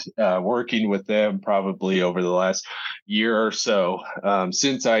been working with them probably over the last year or so,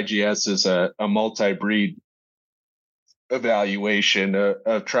 since IGS is a multi-breed evaluation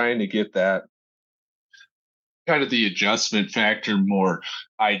of trying to get that kind of the adjustment factor more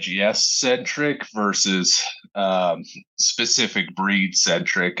IGS centric versus specific breed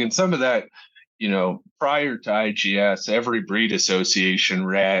centric. And some of that, prior to IGS, every breed association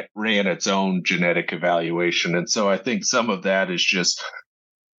ran its own genetic evaluation. And so I think some of that is just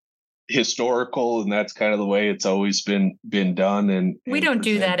historical, and that's kind of the way it's always been done. And we don't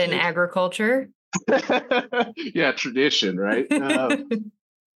do that in agriculture. Yeah, tradition, right?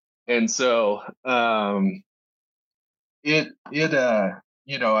 And so I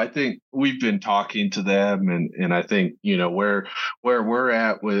think we've been talking to them, and I think where we're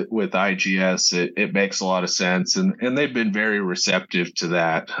at with IGS, it makes a lot of sense, and they've been very receptive to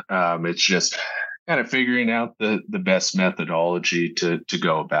that. It's just kind of figuring out the best methodology to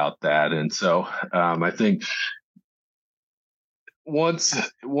go about that. And so I think once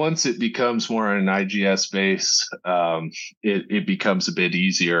it becomes more on an IGS base, it becomes a bit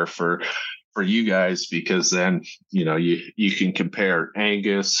easier for you guys, because then you can compare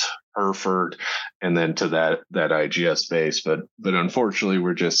Angus, Hereford, and then to that IGS base. But unfortunately,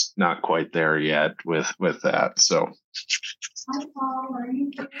 we're just not quite there yet with that. So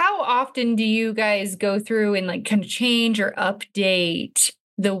how often do you guys go through and like kind of change or update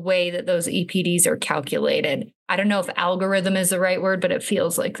the way that those EPDs are calculated? I don't know if algorithm is the right word, but it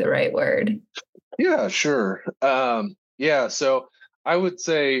feels like the right word. Yeah, sure. So I would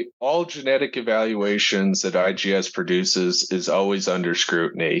say all genetic evaluations that IGS produces is always under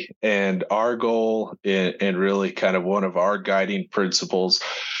scrutiny. And our goal, and really kind of one of our guiding principles,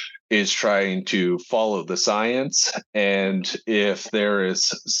 is trying to follow the science. And if there is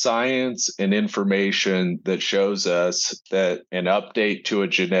science and information that shows us that an update to a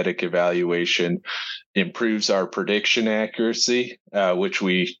genetic evaluation improves our prediction accuracy, which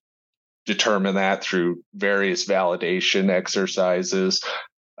we determine that through various validation exercises,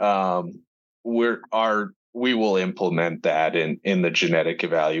 we will implement that in the genetic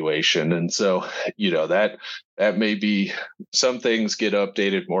evaluation. And so, that may be, some things get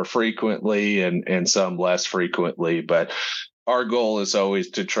updated more frequently and some less frequently, but our goal is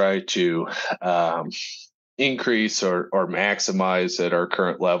always to try to increase or maximize at our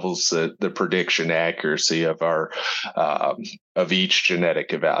current levels the prediction accuracy of our of each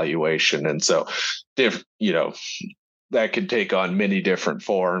genetic evaluation. And so that could take on many different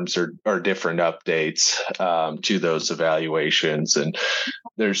forms or different updates to those evaluations. And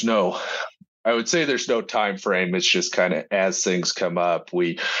I would say there's no time frame. It's just kind of as things come up,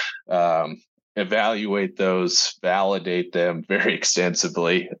 we evaluate those, validate them very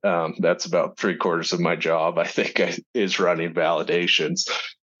extensively. That's about 3/4 of my job, I think, is running validations.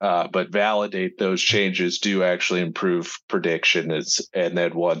 But validate those changes do actually improve prediction. And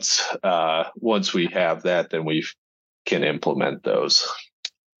then once we have that, then we can implement those.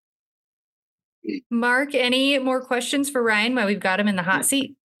 Mark, any more questions for Ryan while we've got him in the hot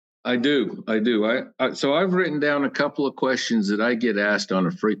seat? I do. So I've written down a couple of questions that I get asked on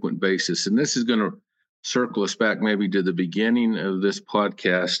a frequent basis, and this is going to circle us back maybe to the beginning of this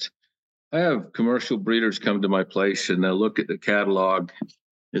podcast. I have commercial breeders come to my place, and they'll look at the catalog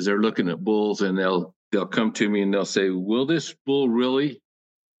as they're looking at bulls, and they'll come to me and they'll say, "Will this bull really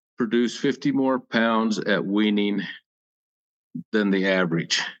produce 50 more pounds at weaning than the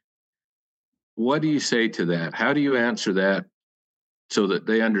average?" What do you say to that? How do you answer that so that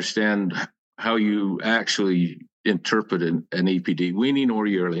they understand how you actually interpret an EPD, weaning or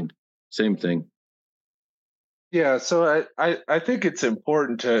yearling? Same thing. Yeah, so I think it's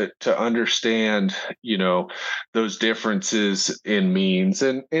important to understand, those differences in means,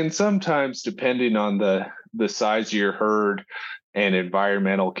 and sometimes depending on the size of your herd and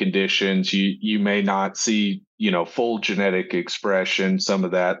environmental conditions, you may not see full genetic expression. Some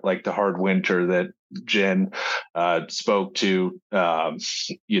of that, like the hard winter that Jen spoke to, can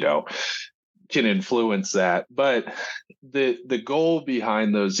influence that. But the goal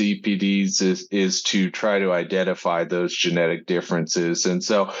behind those EPDs is to try to identify those genetic differences. And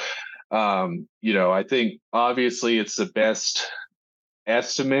so I think obviously it's the best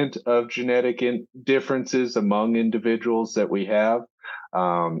estimate of genetic differences among individuals that we have.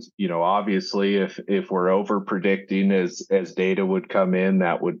 Obviously if we're over predicting as data would come in,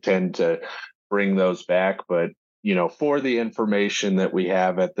 that would tend to bring those back. But for the information that we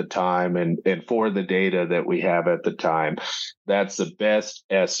have at the time and for the data that we have at the time, that's the best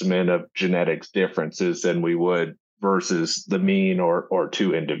estimate of genetics differences than we would versus the mean or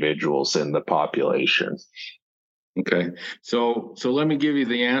two individuals in the population. Okay. So let me give you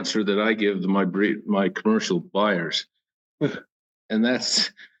the answer that I give to my commercial buyers. And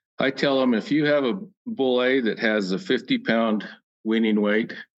that's, I tell them, if you have a bull A that has a 50-pound weaning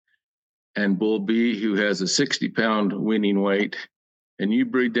weight and bull B who has a 60-pound weaning weight, and you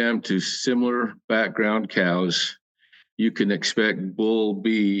breed them to similar background cows, you can expect bull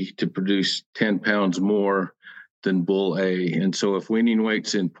B to produce 10 pounds more than bull A. And so if weaning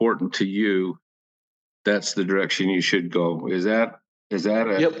weight's important to you, that's the direction you should go. Is that Is that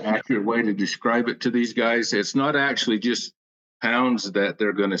an accurate way to describe it to these guys? It's not actually just pounds that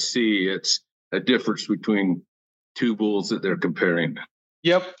they're going to see. It's a difference between two bulls that they're comparing.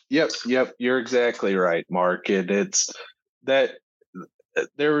 Yep. You're exactly right, Mark. It's that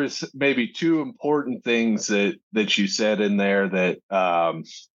there was maybe two important things that you said in there that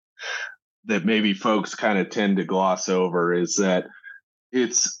that maybe folks kind of tend to gloss over, is that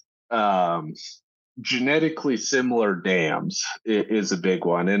it's genetically similar dams is a big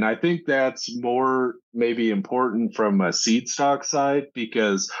one. And I think that's more maybe important from a seed stock side,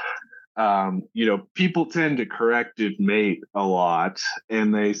 because people tend to corrective mate a lot,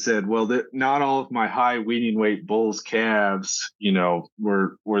 and they said, well, not all of my high weaning weight bulls calves, I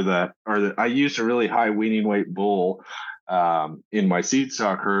used a really high weaning weight bull in my seed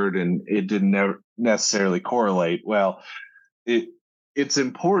stock herd, and it didn't necessarily correlate. Well, it's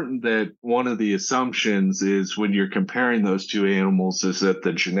important that one of the assumptions is, when you're comparing those two animals, is that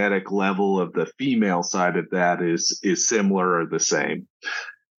the genetic level of the female side of that is similar or the same.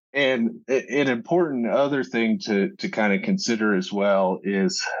 And an important other thing to kind of consider as well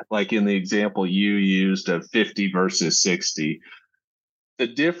is, like in the example you used of 50 versus 60, the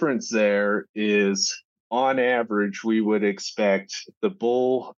difference there is, on average, we would expect the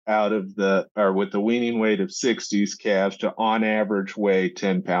bull with the weaning weight of 60s calves to on average weigh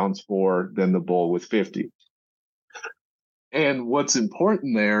 10 pounds more than the bull with 50. And what's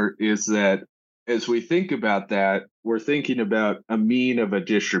important there is that as we think about that, we're thinking about a mean of a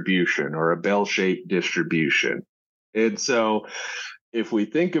distribution, or a bell-shaped distribution. And so if we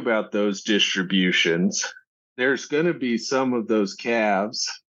think about those distributions, there's going to be some of those calves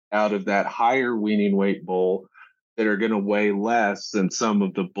out of that higher weaning weight bull that are going to weigh less than some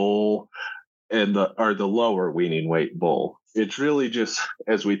of the bull and the lower weaning weight bull. It's really just,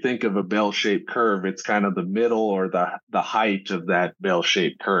 as we think of a bell-shaped curve, it's kind of the middle, or the height of that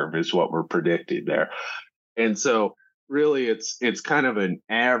bell-shaped curve is what we're predicting there. And so really it's kind of an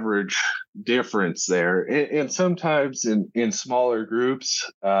average difference there. And sometimes in smaller groups,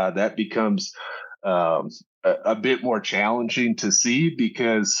 that becomes a bit more challenging to see,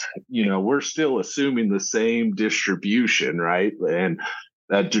 because we're still assuming the same distribution, right? And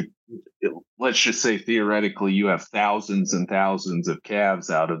that, let's just say theoretically you have thousands and thousands of calves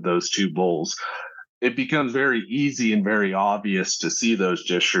out of those two bulls. It becomes very easy and very obvious to see those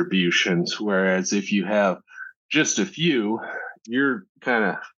distributions. Whereas if you have just a few, you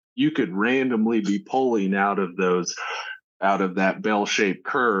could randomly be pulling out of that bell-shaped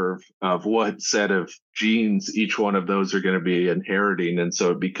curve of what set of genes each one of those are going to be inheriting. And so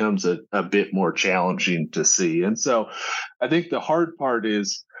it becomes a bit more challenging to see. And so I think the hard part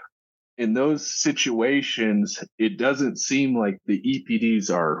is, in those situations, it doesn't seem like the EPDs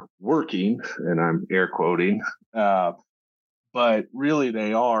are working, and I'm air quoting, but really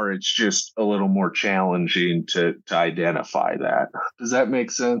they are. It's just a little more challenging to identify that. Does that make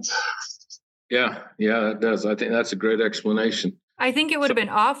sense? Yeah, that does. I think that's a great explanation. I think it would have been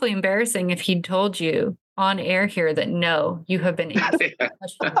awfully embarrassing if he'd told you on air here that, no, you have been answering the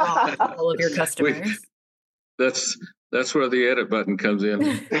question wrong to all of your customers. That's where the edit button comes in.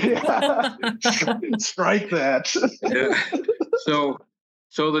 Strike that. Yeah. So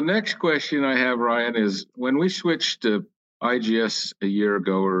the next question I have, Ryan, is, when we switched to IGS a year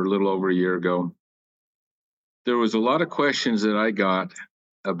ago, or a little over a year ago, there was a lot of questions that I got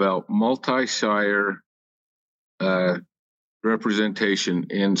about multi-sire representation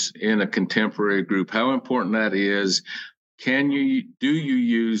in a contemporary group, how important that is. Do you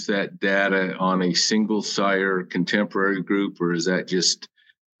use that data on a single sire contemporary group, or is that just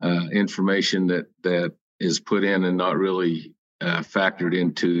information that is put in and not really factored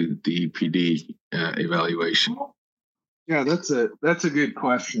into the EPD evaluation? Yeah, that's a good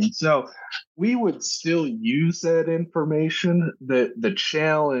question. So we would still use that information. The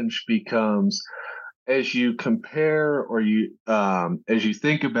challenge becomes, as you compare, or as you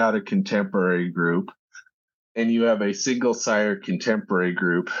think about a contemporary group, and you have a single sire contemporary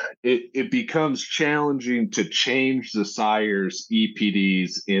group, it becomes challenging to change the sire's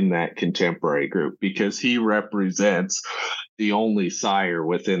EPDs in that contemporary group, because he represents the only sire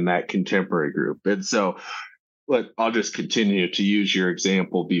within that contemporary group. And so, look, I'll just continue to use your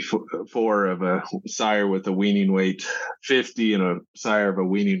example before of a sire with a weaning weight 50 and a sire of a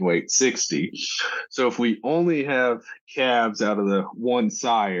weaning weight 60. So if we only have calves out of the one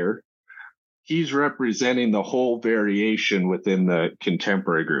sire, he's representing the whole variation within the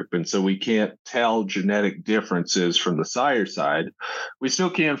contemporary group. And so we can't tell genetic differences from the sire side. We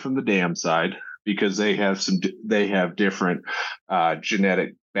still can from the dam side, because they have different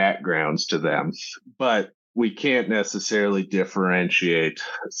genetic backgrounds to them. But we can't necessarily differentiate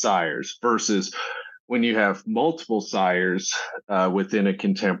sires versus when you have multiple sires within a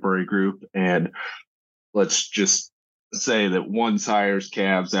contemporary group, and let's just say that one sire's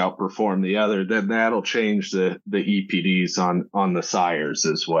calves outperform the other, then that'll change the EPDs on the sires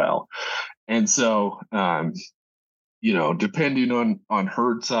as well. And so, depending on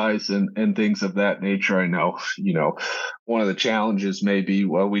herd size and things of that nature, I know, one of the challenges may be,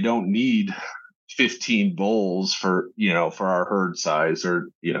 well, we don't need 15 bulls for our herd size, or,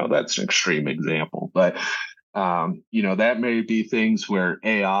 that's an extreme example, but, that may be things where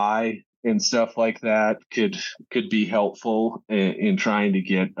AI and stuff like that could be helpful in trying to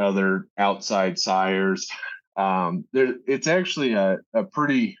get other outside sires. It's actually a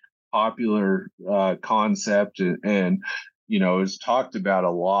pretty popular concept, and is talked about a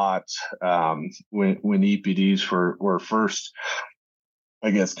lot when EPDs were first,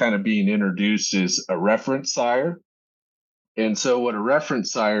 I guess, kind of being introduced as a reference sire. And so what a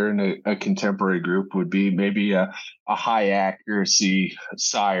reference sire in a contemporary group would be maybe a high accuracy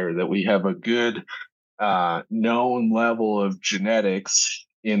sire that we have a good known level of genetics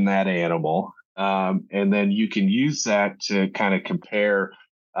in that animal. And then you can use that to kind of compare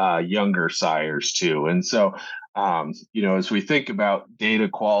younger sires too. And so, as we think about data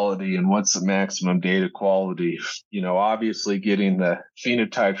quality and what's the maximum data quality, obviously getting the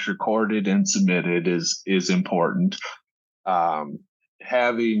phenotypes recorded and submitted is important.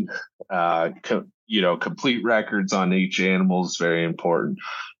 Having complete records on each animal is very important.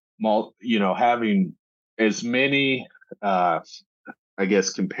 Having as many I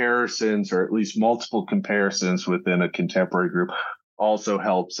guess comparisons, or at least multiple comparisons within a contemporary group, also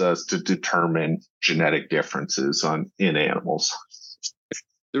helps us to determine genetic differences in animals.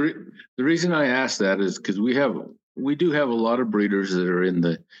 The reason I ask that is because we do have a lot of breeders that are in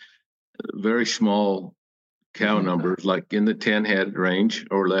the very small cow numbers, like in the 10 head range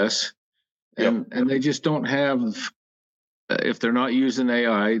or less. And they just don't have, if they're not using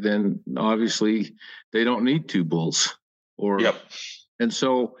AI, then obviously they don't need 2 bulls. And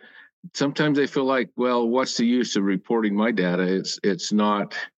so sometimes they feel like, well, what's the use of reporting my data? It's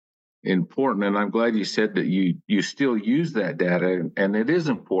not important. And I'm glad you said that you still use that data. And it is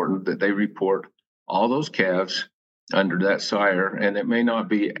important that they report all those calves under that sire. And it may not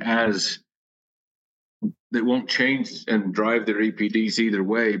be that won't change and drive their EPDs either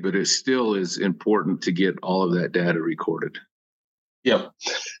way, but it still is important to get all of that data recorded. Yep.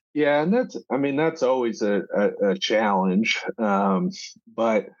 Yeah, and that's always a challenge.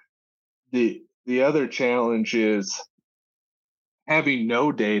 But the other challenge is having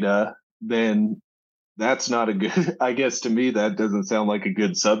no data. Then that's not a good. I guess to me that doesn't sound like a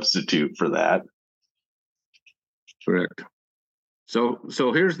good substitute for that. Correct. So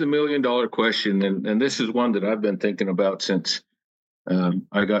here's the $1 million question, and this is one that I've been thinking about since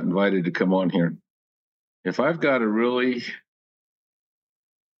I got invited to come on here. If I've got a really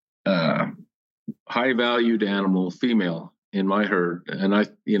high valued animal, female, in my herd, and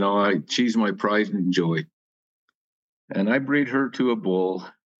she's my pride and joy, and I breed her to a bull,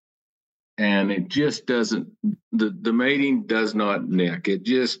 and it just doesn't, the mating does not nick. It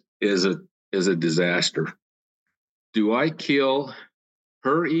just is a disaster. Do I kill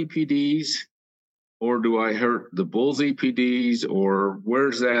her EPDs, or do I hurt the bull's EPDs, or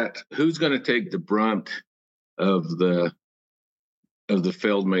who's going to take the brunt of the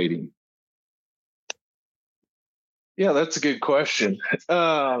failed mating? Yeah, that's a good question.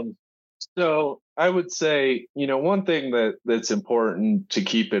 So I would say, one thing that's important to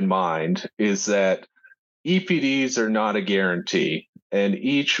keep in mind is that EPDs are not a guarantee, and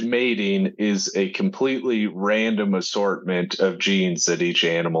each mating is a completely random assortment of genes that each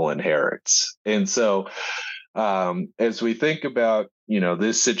animal inherits. And so as we think about,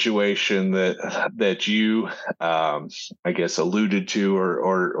 this situation that you, I guess, alluded to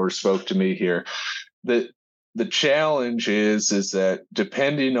or spoke to me here, that the challenge is that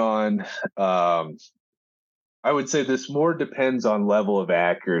depending on, I would say this more depends on level of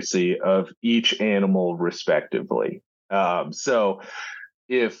accuracy of each animal respectively. So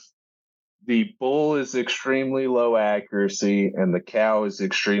if the bull is extremely low accuracy and the cow is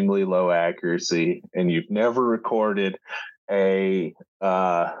extremely low accuracy, and you've never recorded a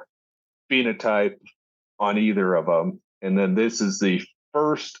phenotype on either of them, and then this is the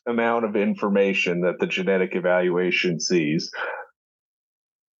first amount of information that the genetic evaluation sees,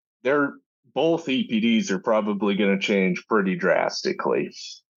 both EPDs are probably going to change pretty drastically.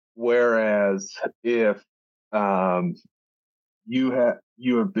 Whereas if you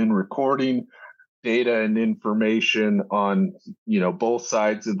have been recording data and information on, both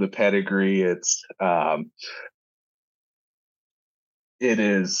sides of the pedigree. It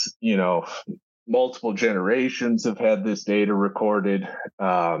is, multiple generations have had this data recorded.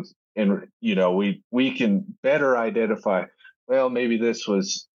 And, we can better identify, well, maybe this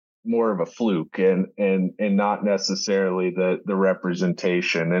was more of a fluke and not necessarily the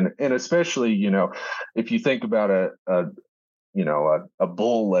representation. And especially, if you think about a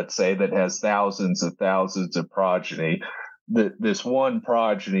bull, let's say, that has thousands of progeny, this one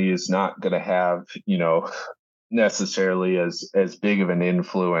progeny is not going to have, necessarily as big of an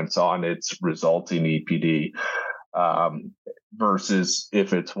influence on its resulting EPD, versus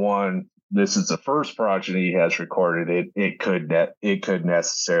if it's one, this is the first progeny he has recorded, it could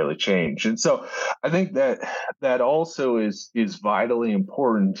necessarily change. And so I think that also is vitally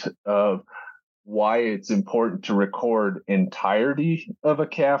important of why it's important to record entirety of a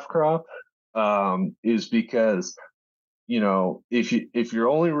calf crop, is because, if you're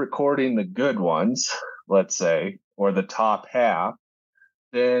only recording the good ones, let's say, or the top half,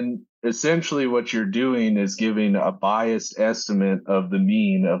 then essentially what you're doing is giving a biased estimate of the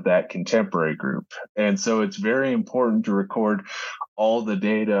mean of that contemporary group. And so it's very important to record all the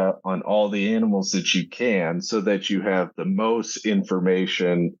data on all the animals that you can, so that you have the most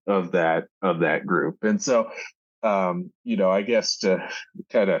information of that group. And so, I guess to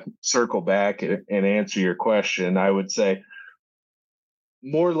kind of circle back and answer your question, I would say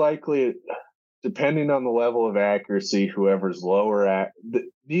more likely, depending on the level of accuracy, whoever's lower at,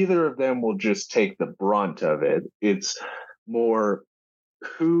 neither of them will just take the brunt of it. It's more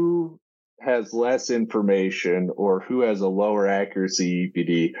who has less information or who has a lower accuracy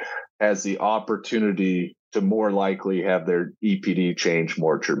EPD has the opportunity to more likely have their EPD change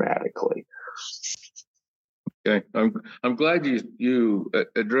more dramatically. Okay, I'm glad you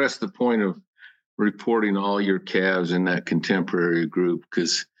addressed the point of reporting all your calves in that contemporary group,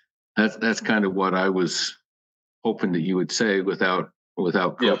 because that's kind of what I was hoping that you would say without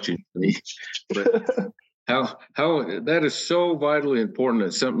coaching me. But how that is so vitally important.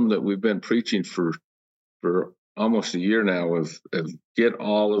 It's something that we've been preaching for almost a year now, of get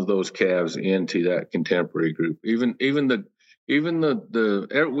all of those calves into that contemporary group. Even the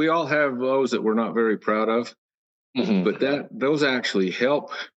we all have those that we're not very proud of, but those actually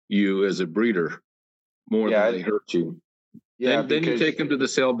help you as a breeder more than they hurt you. Yeah, then you take them to the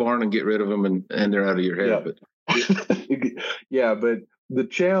sale barn and get rid of them, and they're out of your head. Yeah, but the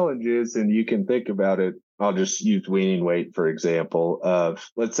challenge is, and you can think about it, I'll just use weaning weight, for example, of,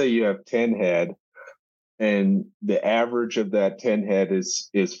 let's say you have 10 head, and the average of that 10 head is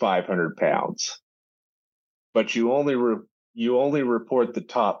 500 pounds. But you only report the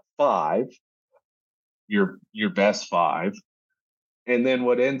top 5, your best 5. And then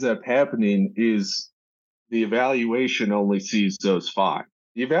what ends up happening is the evaluation only sees those 5.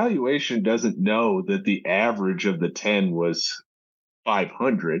 The evaluation doesn't know that the average of the 10 was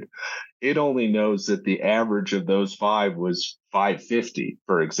 500. It only knows that the average of those 5 was 550,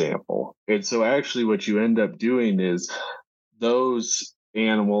 for example. And so actually what you end up doing is those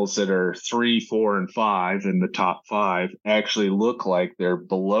animals that are 3, 4, and 5 in the top 5 actually look like they're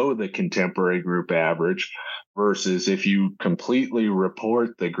below the contemporary group average, versus if you completely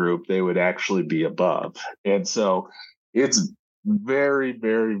report the group, they would actually be above. And so it's very,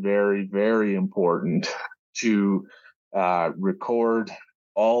 very, very, very important to record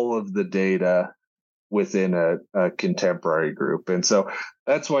all of the data within a contemporary group. And so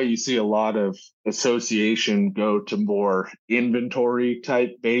that's why you see a lot of association go to more inventory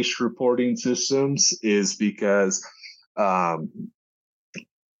type based reporting systems, is because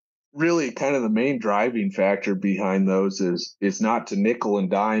really kind of the main driving factor behind those is not to nickel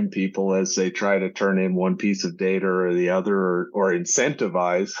and dime people as they try to turn in one piece of data or the other, or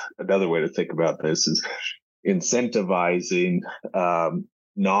incentivize. Another way to think about this is incentivizing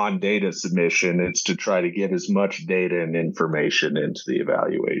non-data submission. It's to try to get as much data and information into the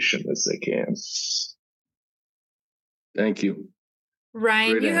evaluation as they can. Thank you.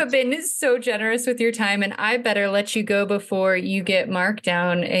 Ryan, Great you answer. have been so generous with your time, and I better let you go before you get Mark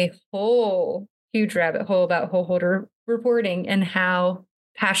down a whole huge rabbit hole about whole holder reporting and how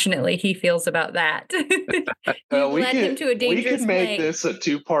passionately he feels about that. Led him to a dangerous We could make this a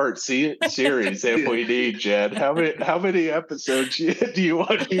 2-part series if we need, Jed. How many episodes do you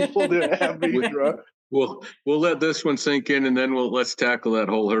want people to have me draw? We'll let this one sink in, and then let's tackle that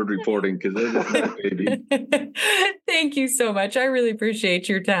whole herd reporting, because that is my baby. Thank you so much. I really appreciate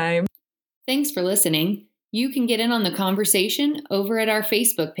your time. Thanks for listening. You can get in on the conversation over at our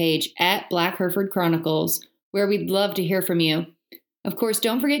Facebook page at Black Hereford Chronicles, where we'd love to hear from you. Of course,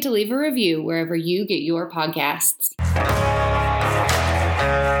 don't forget to leave a review wherever you get your podcasts.